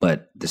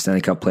 But the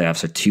Stanley Cup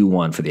playoffs are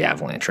 2-1 for the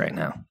Avalanche right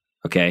now.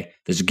 Okay?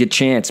 There's a good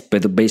chance,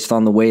 but based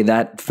on the way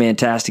that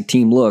fantastic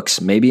team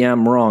looks, maybe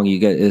I'm wrong. You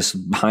guys,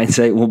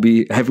 hindsight will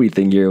be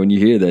everything here when you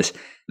hear this.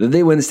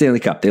 They win the Stanley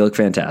Cup. They look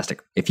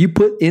fantastic. If you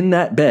put in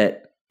that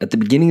bet at the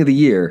beginning of the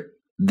year,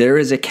 there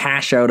is a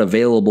cash out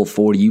available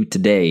for you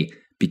today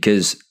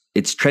because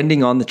it's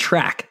trending on the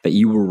track that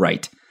you were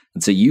right.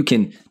 And so you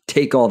can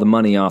take all the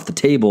money off the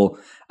table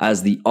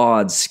as the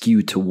odds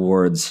skew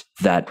towards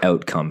that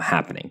outcome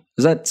happening.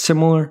 Is that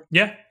similar?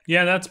 Yeah,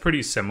 that's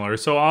pretty similar.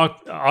 So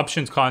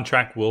options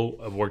contract will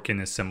work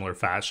in a similar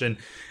fashion.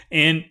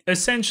 And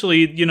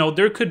essentially,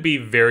 there could be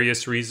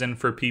various reasons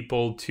for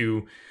people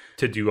to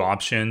do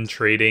option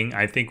trading.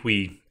 I think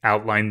we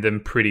outlined them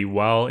pretty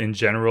well in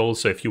general.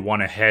 So if you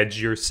want to hedge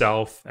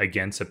yourself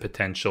against a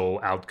potential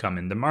outcome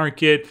in the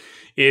market,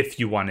 if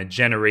you want to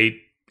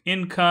generate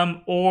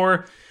income,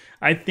 or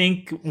I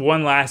think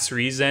one last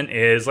reason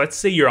is, let's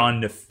say you're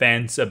on the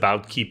fence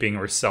about keeping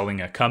or selling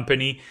a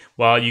company.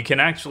 Well, you can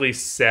actually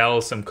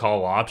sell some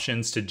call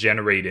options to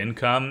generate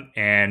income.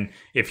 And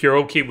if you're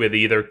okay with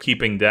either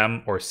keeping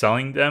them or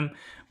selling them,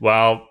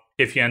 well,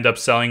 If you end up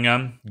selling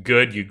them,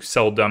 good, you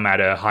sold them at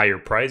a higher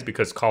price,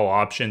 because call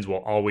options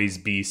will always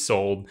be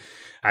sold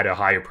at a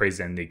higher price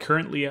than they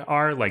currently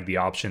are, like the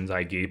options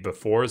I gave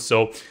before.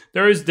 So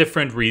there is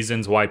different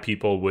reasons why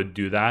people would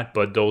do that,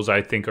 but those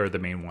I think are the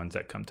main ones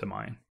that come to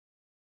mind.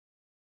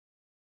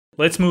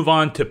 Let's move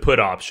on to put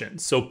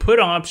options. So put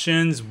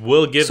options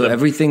will give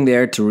everything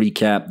there, to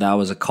recap, that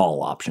was a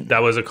call option.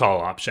 That was a call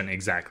option,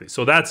 exactly.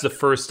 So that's the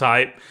first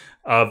type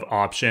of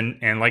option.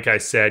 And like I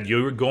said,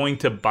 you're going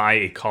to buy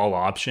a call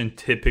option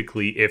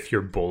typically if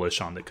you're bullish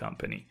on the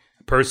company.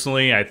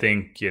 Personally, I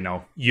think,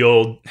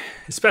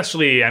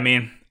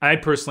 I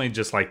personally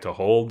just like to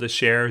hold the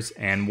shares.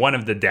 And one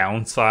of the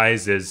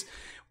downsides is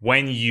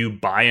when you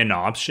buy an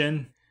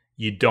option,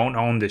 you don't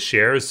own the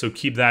shares. So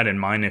keep that in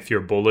mind if you're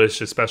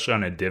bullish, especially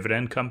on a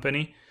dividend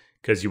company,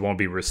 because you won't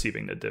be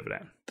receiving the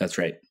dividend. That's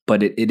right.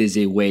 But it is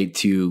a way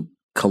to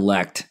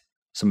collect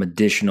some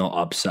additional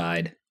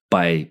upside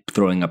by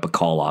throwing up a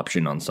call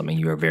option on something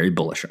you are very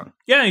bullish on.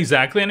 Yeah,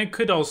 exactly. And it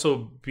could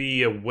also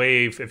be a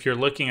way, if you're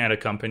looking at a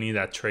company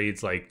that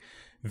trades like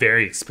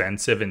very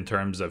expensive in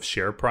terms of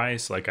share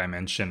price, like I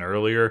mentioned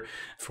earlier.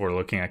 If we're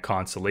looking at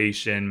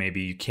Constellation, maybe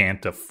you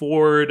can't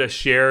afford a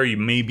share, you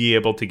may be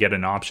able to get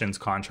an options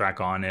contract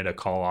on it, a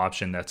call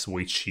option that's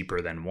way cheaper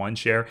than one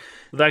share.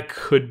 That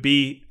could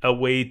be a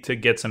way to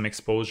get some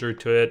exposure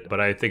to it, but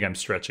I think I'm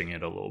stretching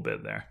it a little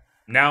bit there.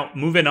 Now,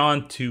 moving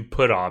on to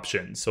put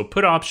options. So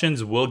put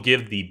options will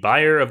give the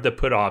buyer of the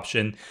put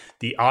option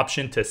the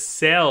option to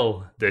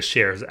sell the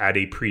shares at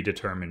a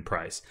predetermined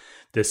price.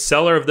 The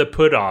seller of the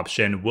put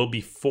option will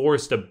be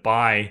forced to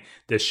buy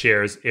the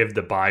shares if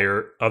the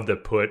buyer of the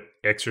put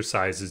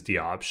exercises the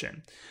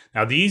option.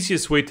 Now, the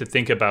easiest way to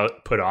think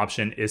about put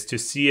option is to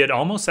see it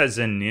almost as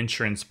an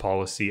insurance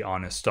policy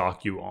on a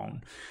stock you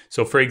own.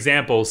 So for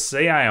example,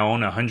 say I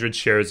own 100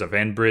 shares of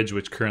Enbridge,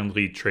 which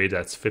currently trades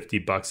at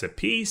 $50 a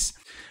piece.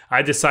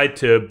 I decide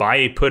to buy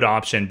a put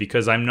option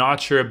because I'm not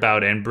sure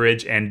about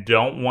Enbridge and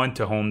don't want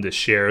to own the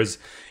shares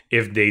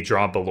if they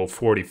drop below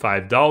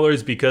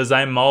 $45, because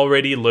I'm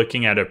already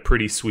looking at a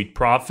pretty sweet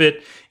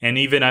profit. And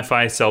even if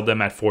I sell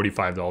them at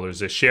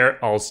 $45 a share,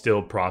 I'll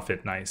still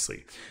profit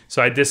nicely.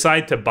 So I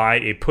decide to buy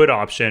a put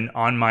option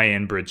on my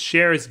Enbridge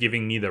shares,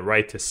 giving me the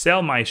right to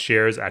sell my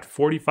shares at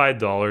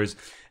 $45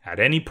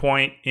 at any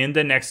point in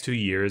the next 2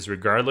 years,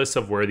 regardless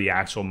of where the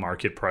actual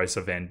market price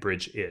of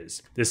Enbridge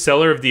is. The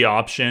seller of the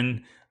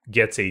option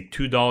gets a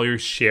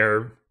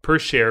 $2 per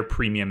share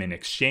premium in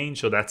exchange.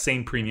 So that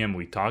same premium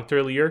we talked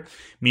earlier,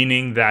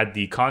 meaning that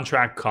the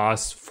contract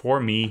cost for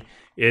me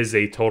is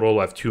a total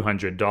of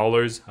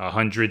 $200,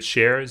 100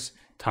 shares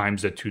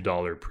times the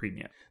 $2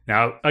 premium.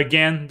 Now,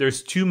 again,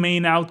 there's two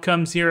main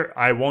outcomes here.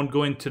 I won't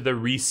go into the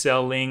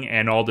reselling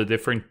and all the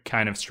different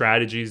kind of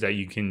strategies that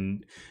you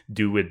can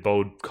do with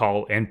both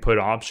call and put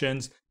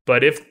options.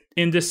 But if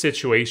in this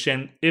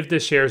situation, if the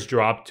shares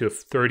drop to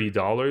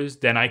 $30,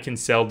 then I can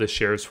sell the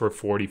shares for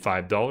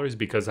 $45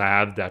 because I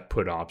have that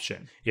put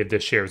option. If the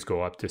shares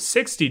go up to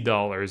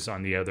 $60,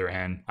 on the other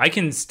hand, I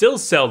can still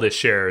sell the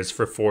shares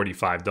for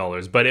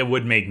 $45, but it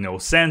would make no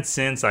sense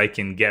since I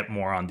can get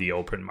more on the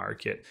open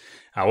market.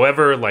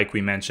 However, like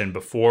we mentioned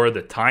before,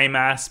 the time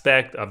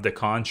aspect of the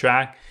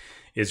contract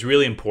is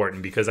really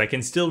important because I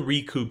can still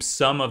recoup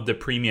some of the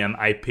premium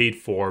I paid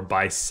for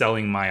by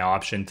selling my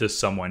option to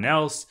someone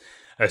else,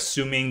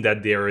 assuming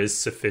that there is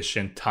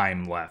sufficient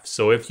time left.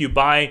 So if you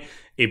buy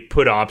a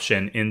put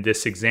option in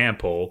this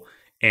example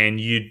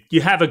and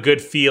you have a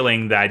good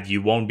feeling that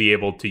you won't be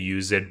able to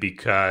use it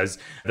because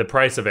the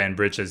price of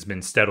Enbridge has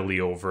been steadily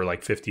over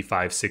like $55,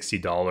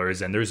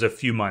 $60 and there's a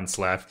few months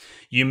left,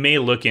 you may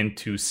look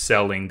into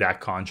selling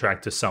that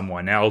contract to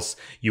someone else.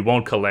 You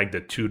won't collect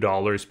the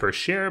 $2 per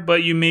share,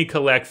 but you may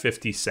collect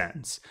 50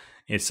 cents.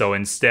 And so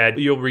instead,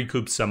 you'll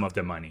recoup some of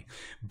the money.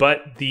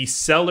 But the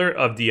seller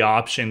of the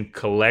option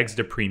collects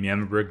the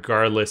premium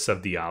regardless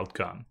of the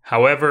outcome.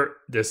 However,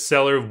 the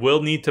seller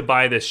will need to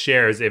buy the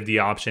shares if the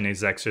option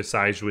is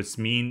exercised, which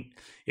means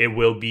it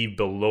will be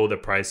below the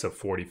price of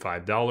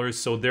 $45.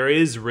 So there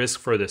is risk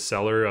for the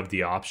seller of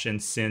the option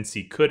since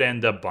he could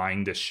end up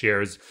buying the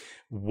shares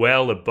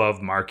well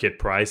above market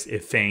price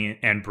if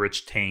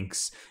Enbridge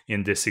tanks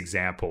in this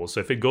example.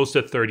 So if it goes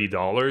to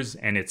 $30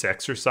 and it's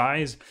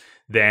exercised,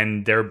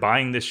 then they're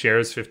buying the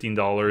shares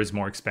 $15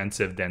 more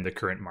expensive than the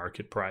current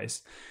market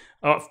price.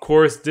 Of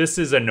course, this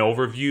is an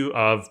overview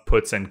of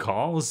puts and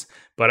calls,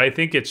 but I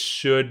think it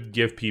should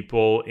give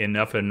people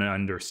enough an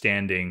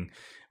understanding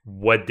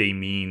what they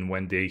mean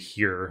when they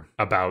hear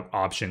about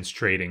options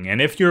trading.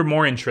 And if you're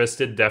more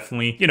interested,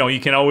 definitely, you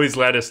can always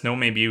let us know.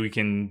 Maybe we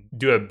can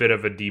do a bit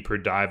of a deeper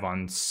dive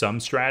on some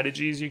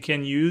strategies you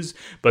can use,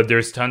 but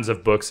there's tons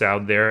of books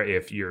out there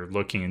if you're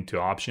looking into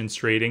options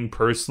trading.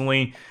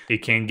 Personally,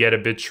 it can get a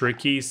bit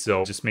tricky,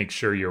 so just make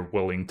sure you're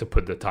willing to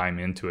put the time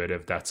into it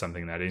if that's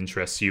something that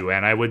interests you.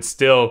 And I would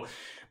still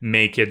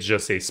make it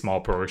just a small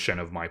portion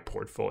of my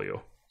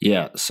portfolio.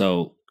 Yeah,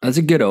 so that's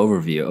a good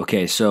overview.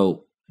 Okay,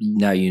 so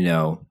now you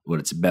know what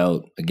it's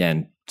about.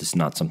 Again, this is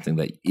not something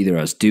that either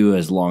of us do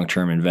as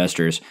long-term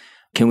investors,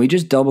 Can we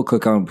just double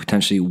click on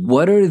potentially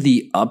what are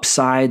the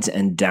upsides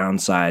and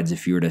downsides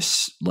if you were to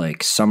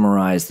like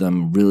summarize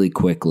them really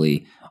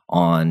quickly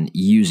on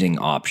using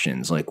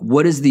options? Like,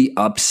 what is the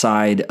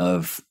upside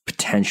of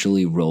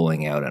potentially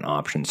rolling out an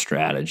option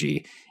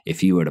strategy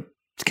if you were to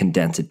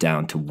condense it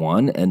down to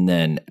one? And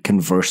then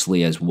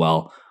conversely as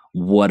well,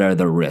 what are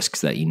the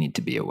risks that you need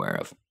to be aware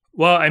of?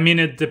 Well, I mean,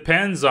 it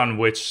depends on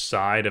which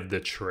side of the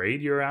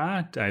trade you're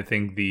at. I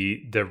think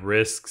the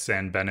risks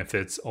and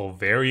benefits all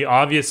vary.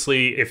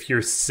 Obviously, if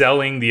you're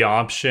selling the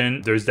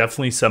option, there's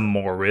definitely some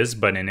more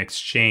risk, but in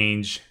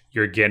exchange,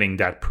 you're getting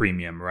that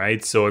premium,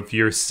 right? So if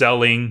you're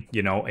selling,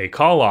 a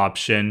call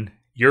option,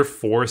 you're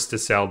forced to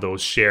sell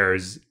those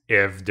shares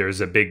if there's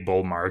a big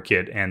bull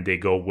market and they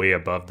go way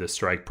above the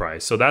strike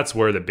price. So that's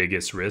where the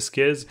biggest risk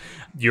is.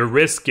 Your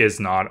risk is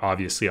not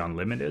obviously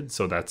unlimited.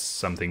 So that's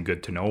something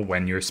good to know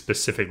when you're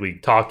specifically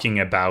talking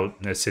about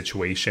a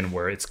situation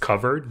where it's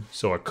covered.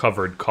 So a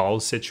covered call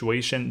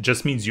situation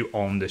just means you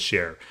own the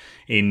share.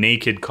 A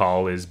naked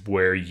call is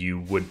where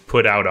you would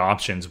put out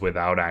options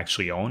without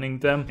actually owning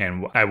them.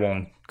 And I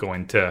won't go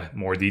into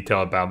more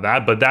detail about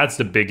that, but that's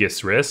the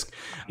biggest risk.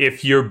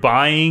 If you're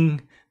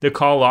buying the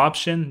call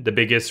option, the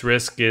biggest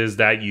risk is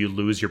that you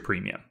lose your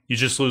premium. You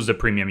just lose the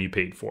premium you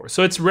paid for.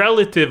 So it's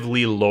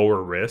relatively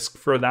lower risk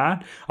for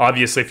that.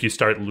 Obviously, if you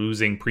start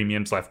losing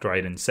premiums left,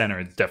 right, and center,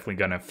 it's definitely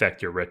going to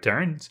affect your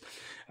returns.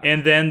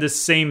 And then the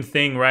same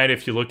thing, right?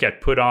 If you look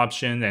at put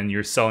option and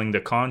you're selling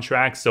the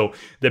contract. So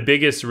the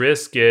biggest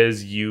risk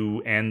is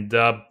you end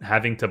up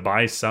having to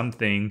buy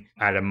something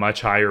at a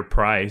much higher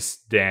price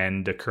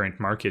than the current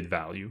market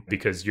value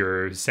because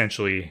you're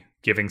essentially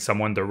giving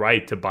someone the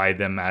right to buy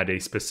them at a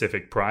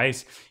specific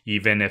price,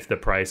 even if the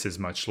price is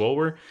much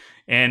lower.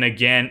 And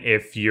again,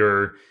 if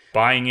you're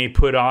buying a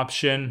put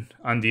option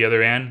on the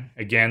other end,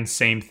 again,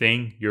 same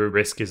thing, your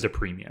risk is a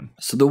premium.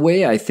 So the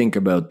way I think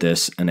about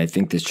this, and I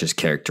think this just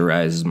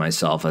characterizes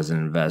myself as an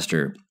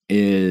investor,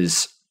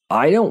 is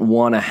I don't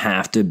want to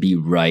have to be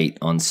right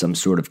on some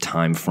sort of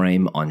time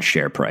frame on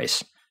share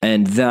price.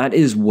 And that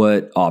is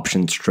what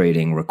options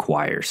trading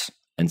requires.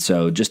 And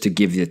so just to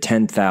give you a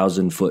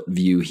 10,000 foot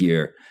view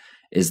here,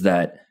 is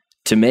that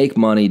to make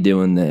money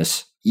doing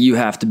this, you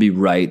have to be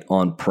right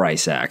on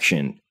price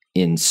action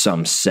in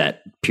some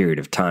set period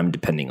of time,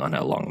 depending on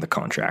how long the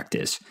contract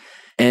is.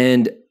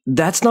 And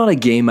that's not a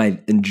game I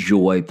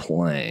enjoy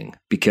playing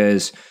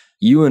because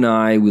you and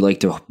I, we like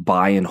to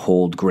buy and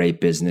hold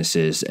great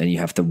businesses and you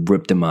have to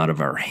rip them out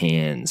of our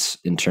hands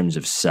in terms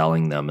of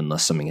selling them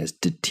unless something has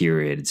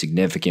deteriorated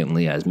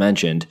significantly, as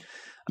mentioned.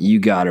 You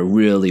got to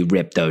really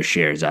rip those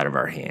shares out of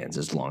our hands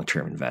as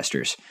long-term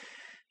investors.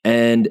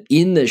 And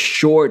in the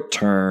short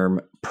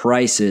term,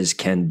 prices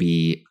can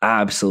be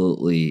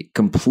absolutely,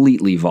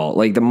 completely volatile.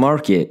 Like the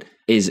market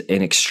is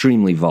an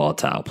extremely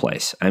volatile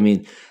place. I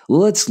mean,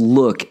 let's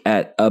look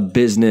at a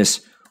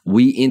business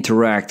we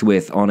interact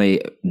with on a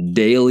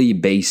daily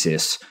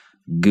basis,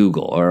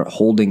 Google, or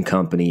holding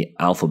company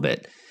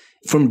Alphabet.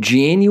 From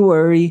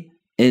January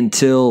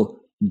until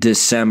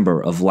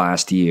December of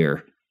last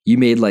year, you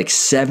made like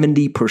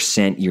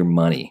 70% your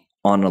money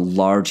on a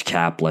large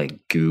cap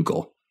like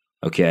Google.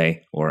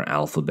 Okay, or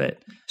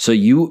Alphabet. So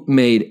you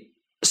made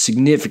a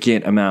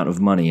significant amount of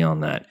money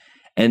on that.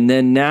 And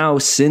then now,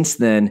 since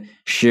then,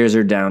 shares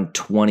are down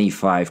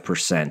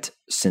 25%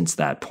 since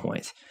that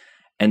point.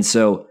 And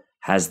so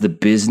has the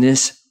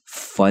business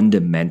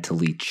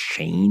fundamentally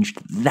changed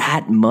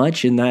that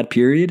much in that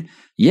period?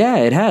 Yeah,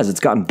 it has. It's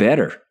gotten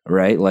better,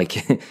 right? Like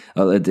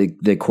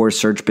the core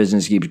search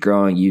business keeps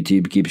growing,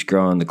 YouTube keeps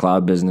growing, the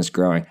cloud business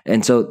growing.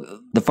 And so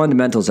the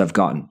fundamentals have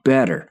gotten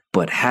better.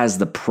 But has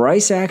the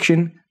price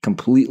action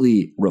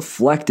completely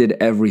reflected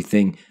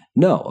everything?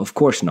 No, of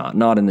course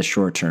not in the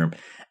short term.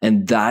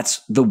 And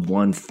that's the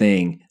one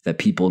thing that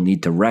people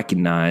need to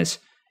recognize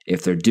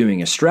if they're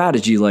doing a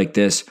strategy like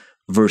this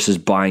versus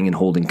buying and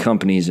holding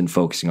companies and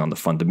focusing on the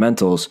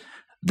fundamentals.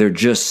 They're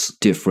just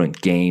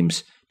different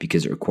games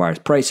because it requires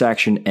price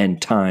action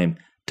and time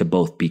to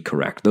both be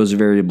correct. Those are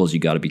variables you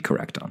got to be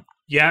correct on.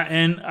 Yeah,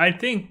 and I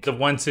think the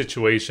one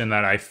situation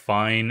that I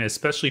find,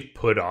 especially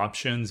put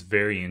options,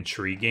 very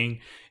intriguing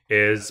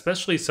is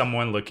especially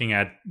someone looking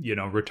at,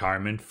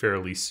 retirement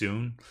fairly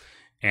soon.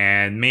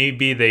 And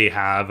maybe they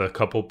have a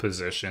couple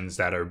positions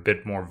that are a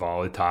bit more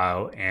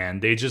volatile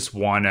and they just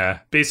want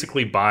to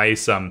basically buy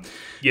some,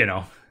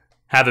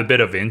 have a bit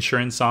of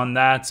insurance on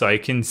that. So I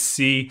can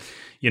see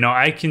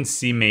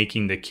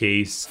making the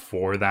case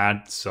for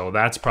that. So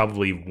that's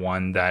probably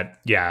one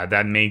that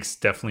makes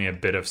definitely a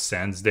bit of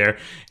sense there.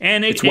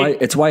 And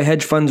it's why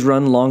hedge funds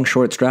run long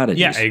short strategies.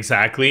 Yeah,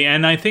 exactly.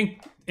 And I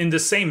think in the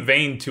same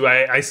vein too,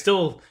 I'm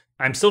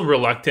still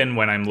reluctant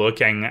when I'm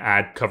looking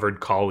at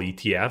covered call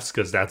ETFs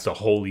because that's a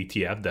whole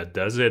ETF that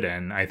does it.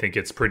 And I think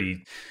it's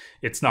pretty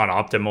it's not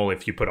optimal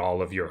if you put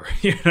all of your,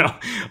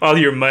 all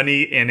your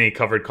money in a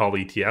covered call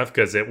ETF,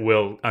 because it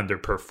will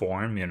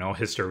underperform.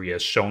 History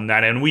has shown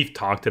that. And we've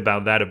talked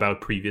about that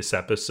about previous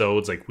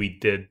episodes. Like we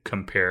did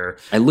compare.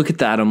 I look at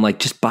that, I'm like,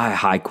 just buy a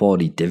high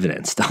quality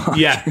dividend stock.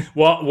 Yeah.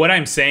 Well, what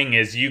I'm saying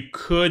is you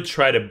could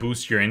try to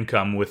boost your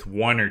income with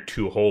 1 or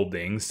 2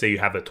 holdings. Say you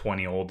have a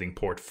 20 holding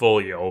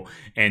portfolio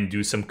and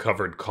do some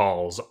covered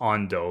calls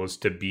on those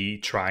to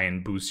try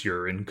and boost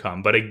your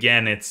income. But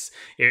again, it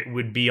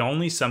would be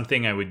only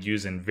something I would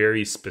use in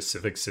very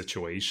specific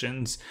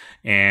situations.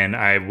 And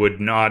I would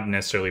not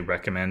necessarily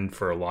recommend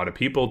for a lot of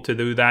people to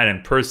do that.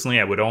 And personally,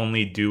 I would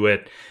only do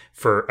it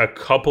for a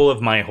couple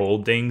of my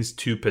holdings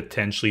to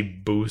potentially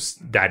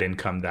boost that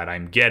income that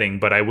I'm getting,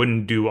 but I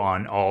wouldn't do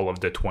on all of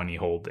the 20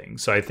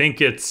 holdings. So I think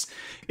it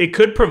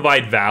could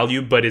provide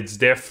value, but it's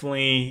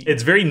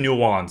very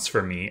nuanced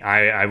for me.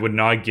 I would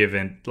not give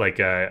it like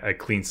a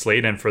clean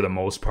slate. And for the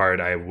most part,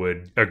 I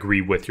would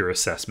agree with your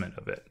assessment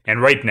of it.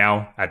 And right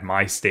now, at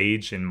my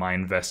stage in my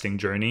investing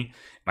journey,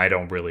 I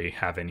don't really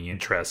have any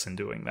interest in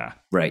doing that.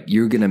 Right.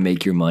 You're going to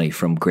make your money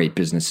from great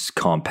businesses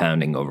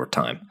compounding over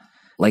time,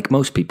 like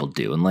most people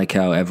do, and like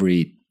how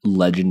every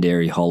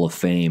legendary Hall of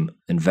Fame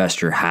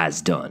investor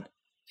has done,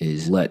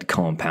 is let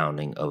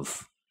compounding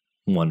of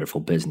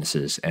wonderful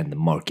businesses and the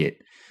market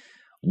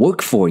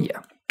work for you.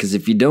 Because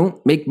if you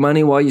don't make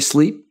money while you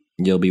sleep,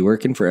 you'll be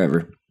working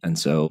forever. And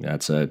so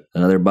that's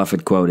another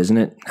Buffett quote, isn't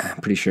it?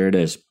 I'm pretty sure it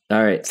is.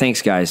 All right.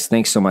 Thanks, guys.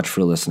 Thanks so much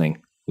for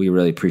listening. We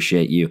really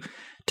appreciate you.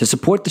 To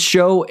support the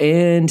show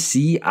and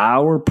see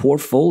our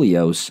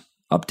portfolios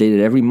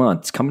updated every month,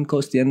 it's coming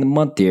close to the end of the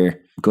month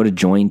here, go to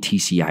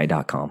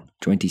jointci.com.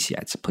 Join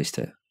TCI. It's a place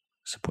to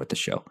support the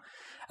show,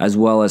 as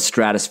well as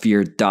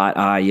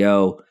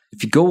stratosphere.io.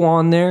 If you go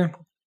on there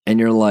and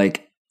you're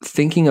like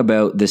thinking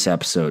about this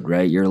episode,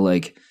 right? You're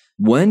like,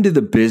 when do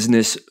the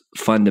business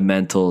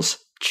fundamentals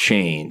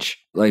change?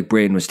 Like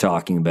Braden was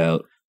talking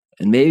about.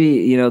 And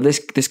maybe,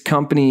 this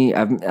company,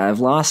 I've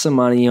lost some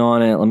money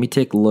on it. Let me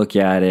take a look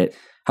at it.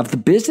 Have the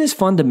business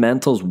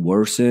fundamentals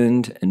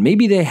worsened? And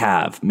maybe they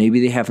have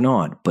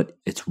not, but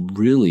it's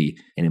really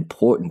an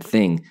important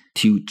thing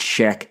to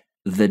check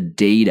the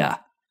data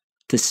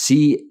to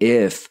see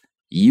if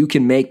you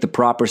can make the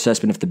proper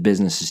assessment if the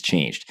business has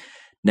changed.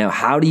 Now,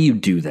 how do you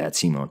do that,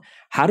 Simon?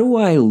 How do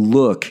I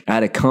look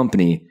at a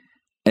company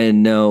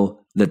and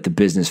know that the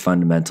business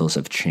fundamentals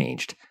have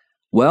changed?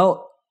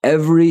 Well,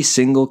 every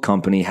single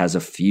company has a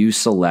few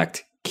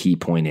select key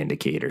point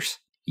indicators.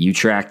 You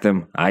track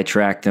them, I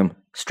track them.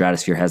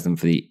 Stratosphere has them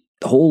for the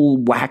whole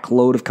whack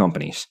load of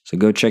companies. So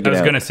go check it out.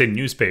 I was going to say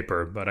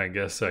newspaper, but I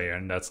guess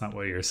that's not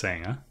what you're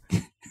saying, huh?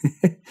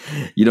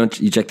 You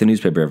check the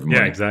newspaper every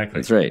morning. Yeah, exactly.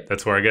 That's right.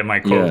 That's where I get my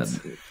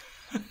quotes. Yeah.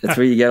 That's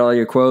where you get all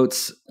your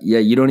quotes. Yeah,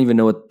 you don't even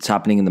know what's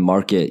happening in the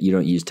market. You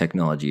don't use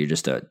technology. You're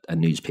just a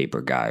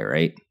newspaper guy,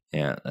 right?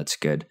 Yeah, that's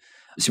good.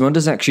 Simon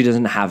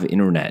doesn't have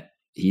internet.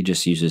 He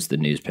just uses the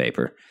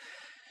newspaper.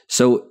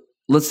 So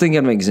let's think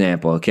of an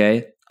example,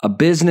 okay? A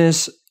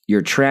business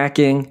you're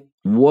tracking.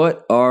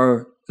 What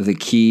are the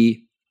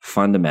key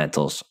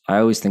fundamentals? I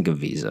always think of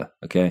Visa,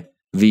 okay?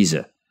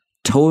 Visa,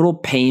 total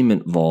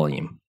payment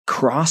volume,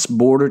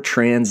 cross-border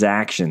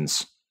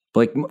transactions.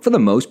 Like for the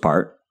most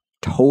part,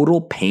 total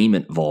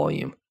payment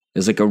volume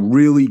is like a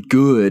really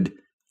good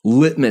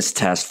litmus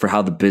test for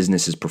how the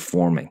business is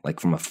performing, like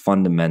from a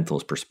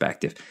fundamentals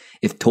perspective.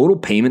 If total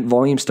payment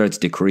volume starts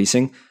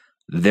decreasing,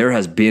 there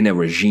has been a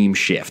regime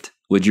shift.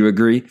 Would you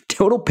agree?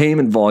 Total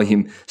payment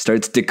volume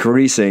starts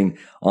decreasing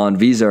on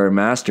Visa or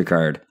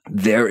MasterCard.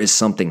 There is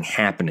something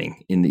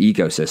happening in the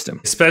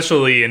ecosystem.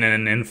 Especially in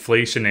an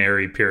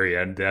inflationary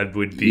period, that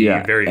would be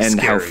very scary.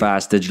 And how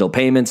fast digital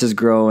payments is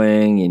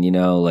growing and,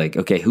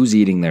 okay, who's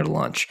eating their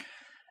lunch?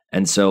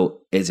 And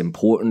so it's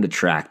important to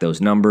track those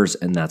numbers,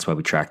 and that's why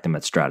we track them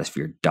at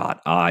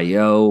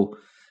stratosphere.io.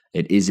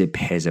 It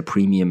has a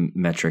premium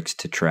metrics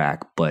to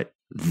track, but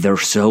they're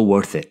so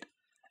worth it.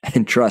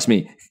 And trust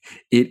me,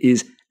 it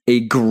is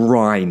a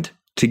grind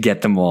to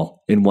get them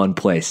all in one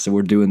place. So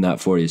we're doing that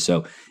for you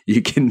so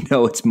you can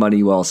know it's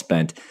money well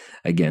spent.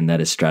 Again,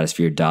 that is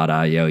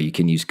stratosphere.io. You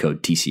can use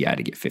code TCI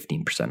to get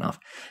 15% off.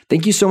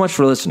 Thank you so much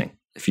for listening.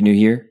 If you're new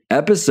here,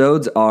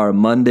 episodes are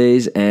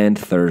Mondays and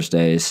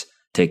Thursdays.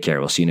 Take care.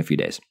 We'll see you in a few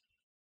days.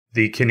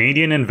 The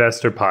Canadian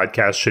Investor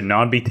Podcast should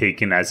not be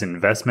taken as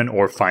investment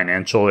or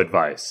financial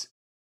advice.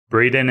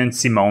 Braden and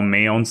Simon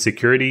may own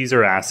securities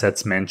or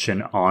assets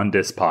mentioned on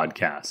this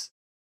podcast.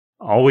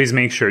 Always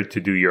make sure to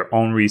do your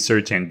own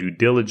research and due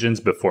diligence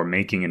before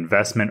making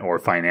investment or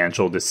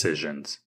financial decisions.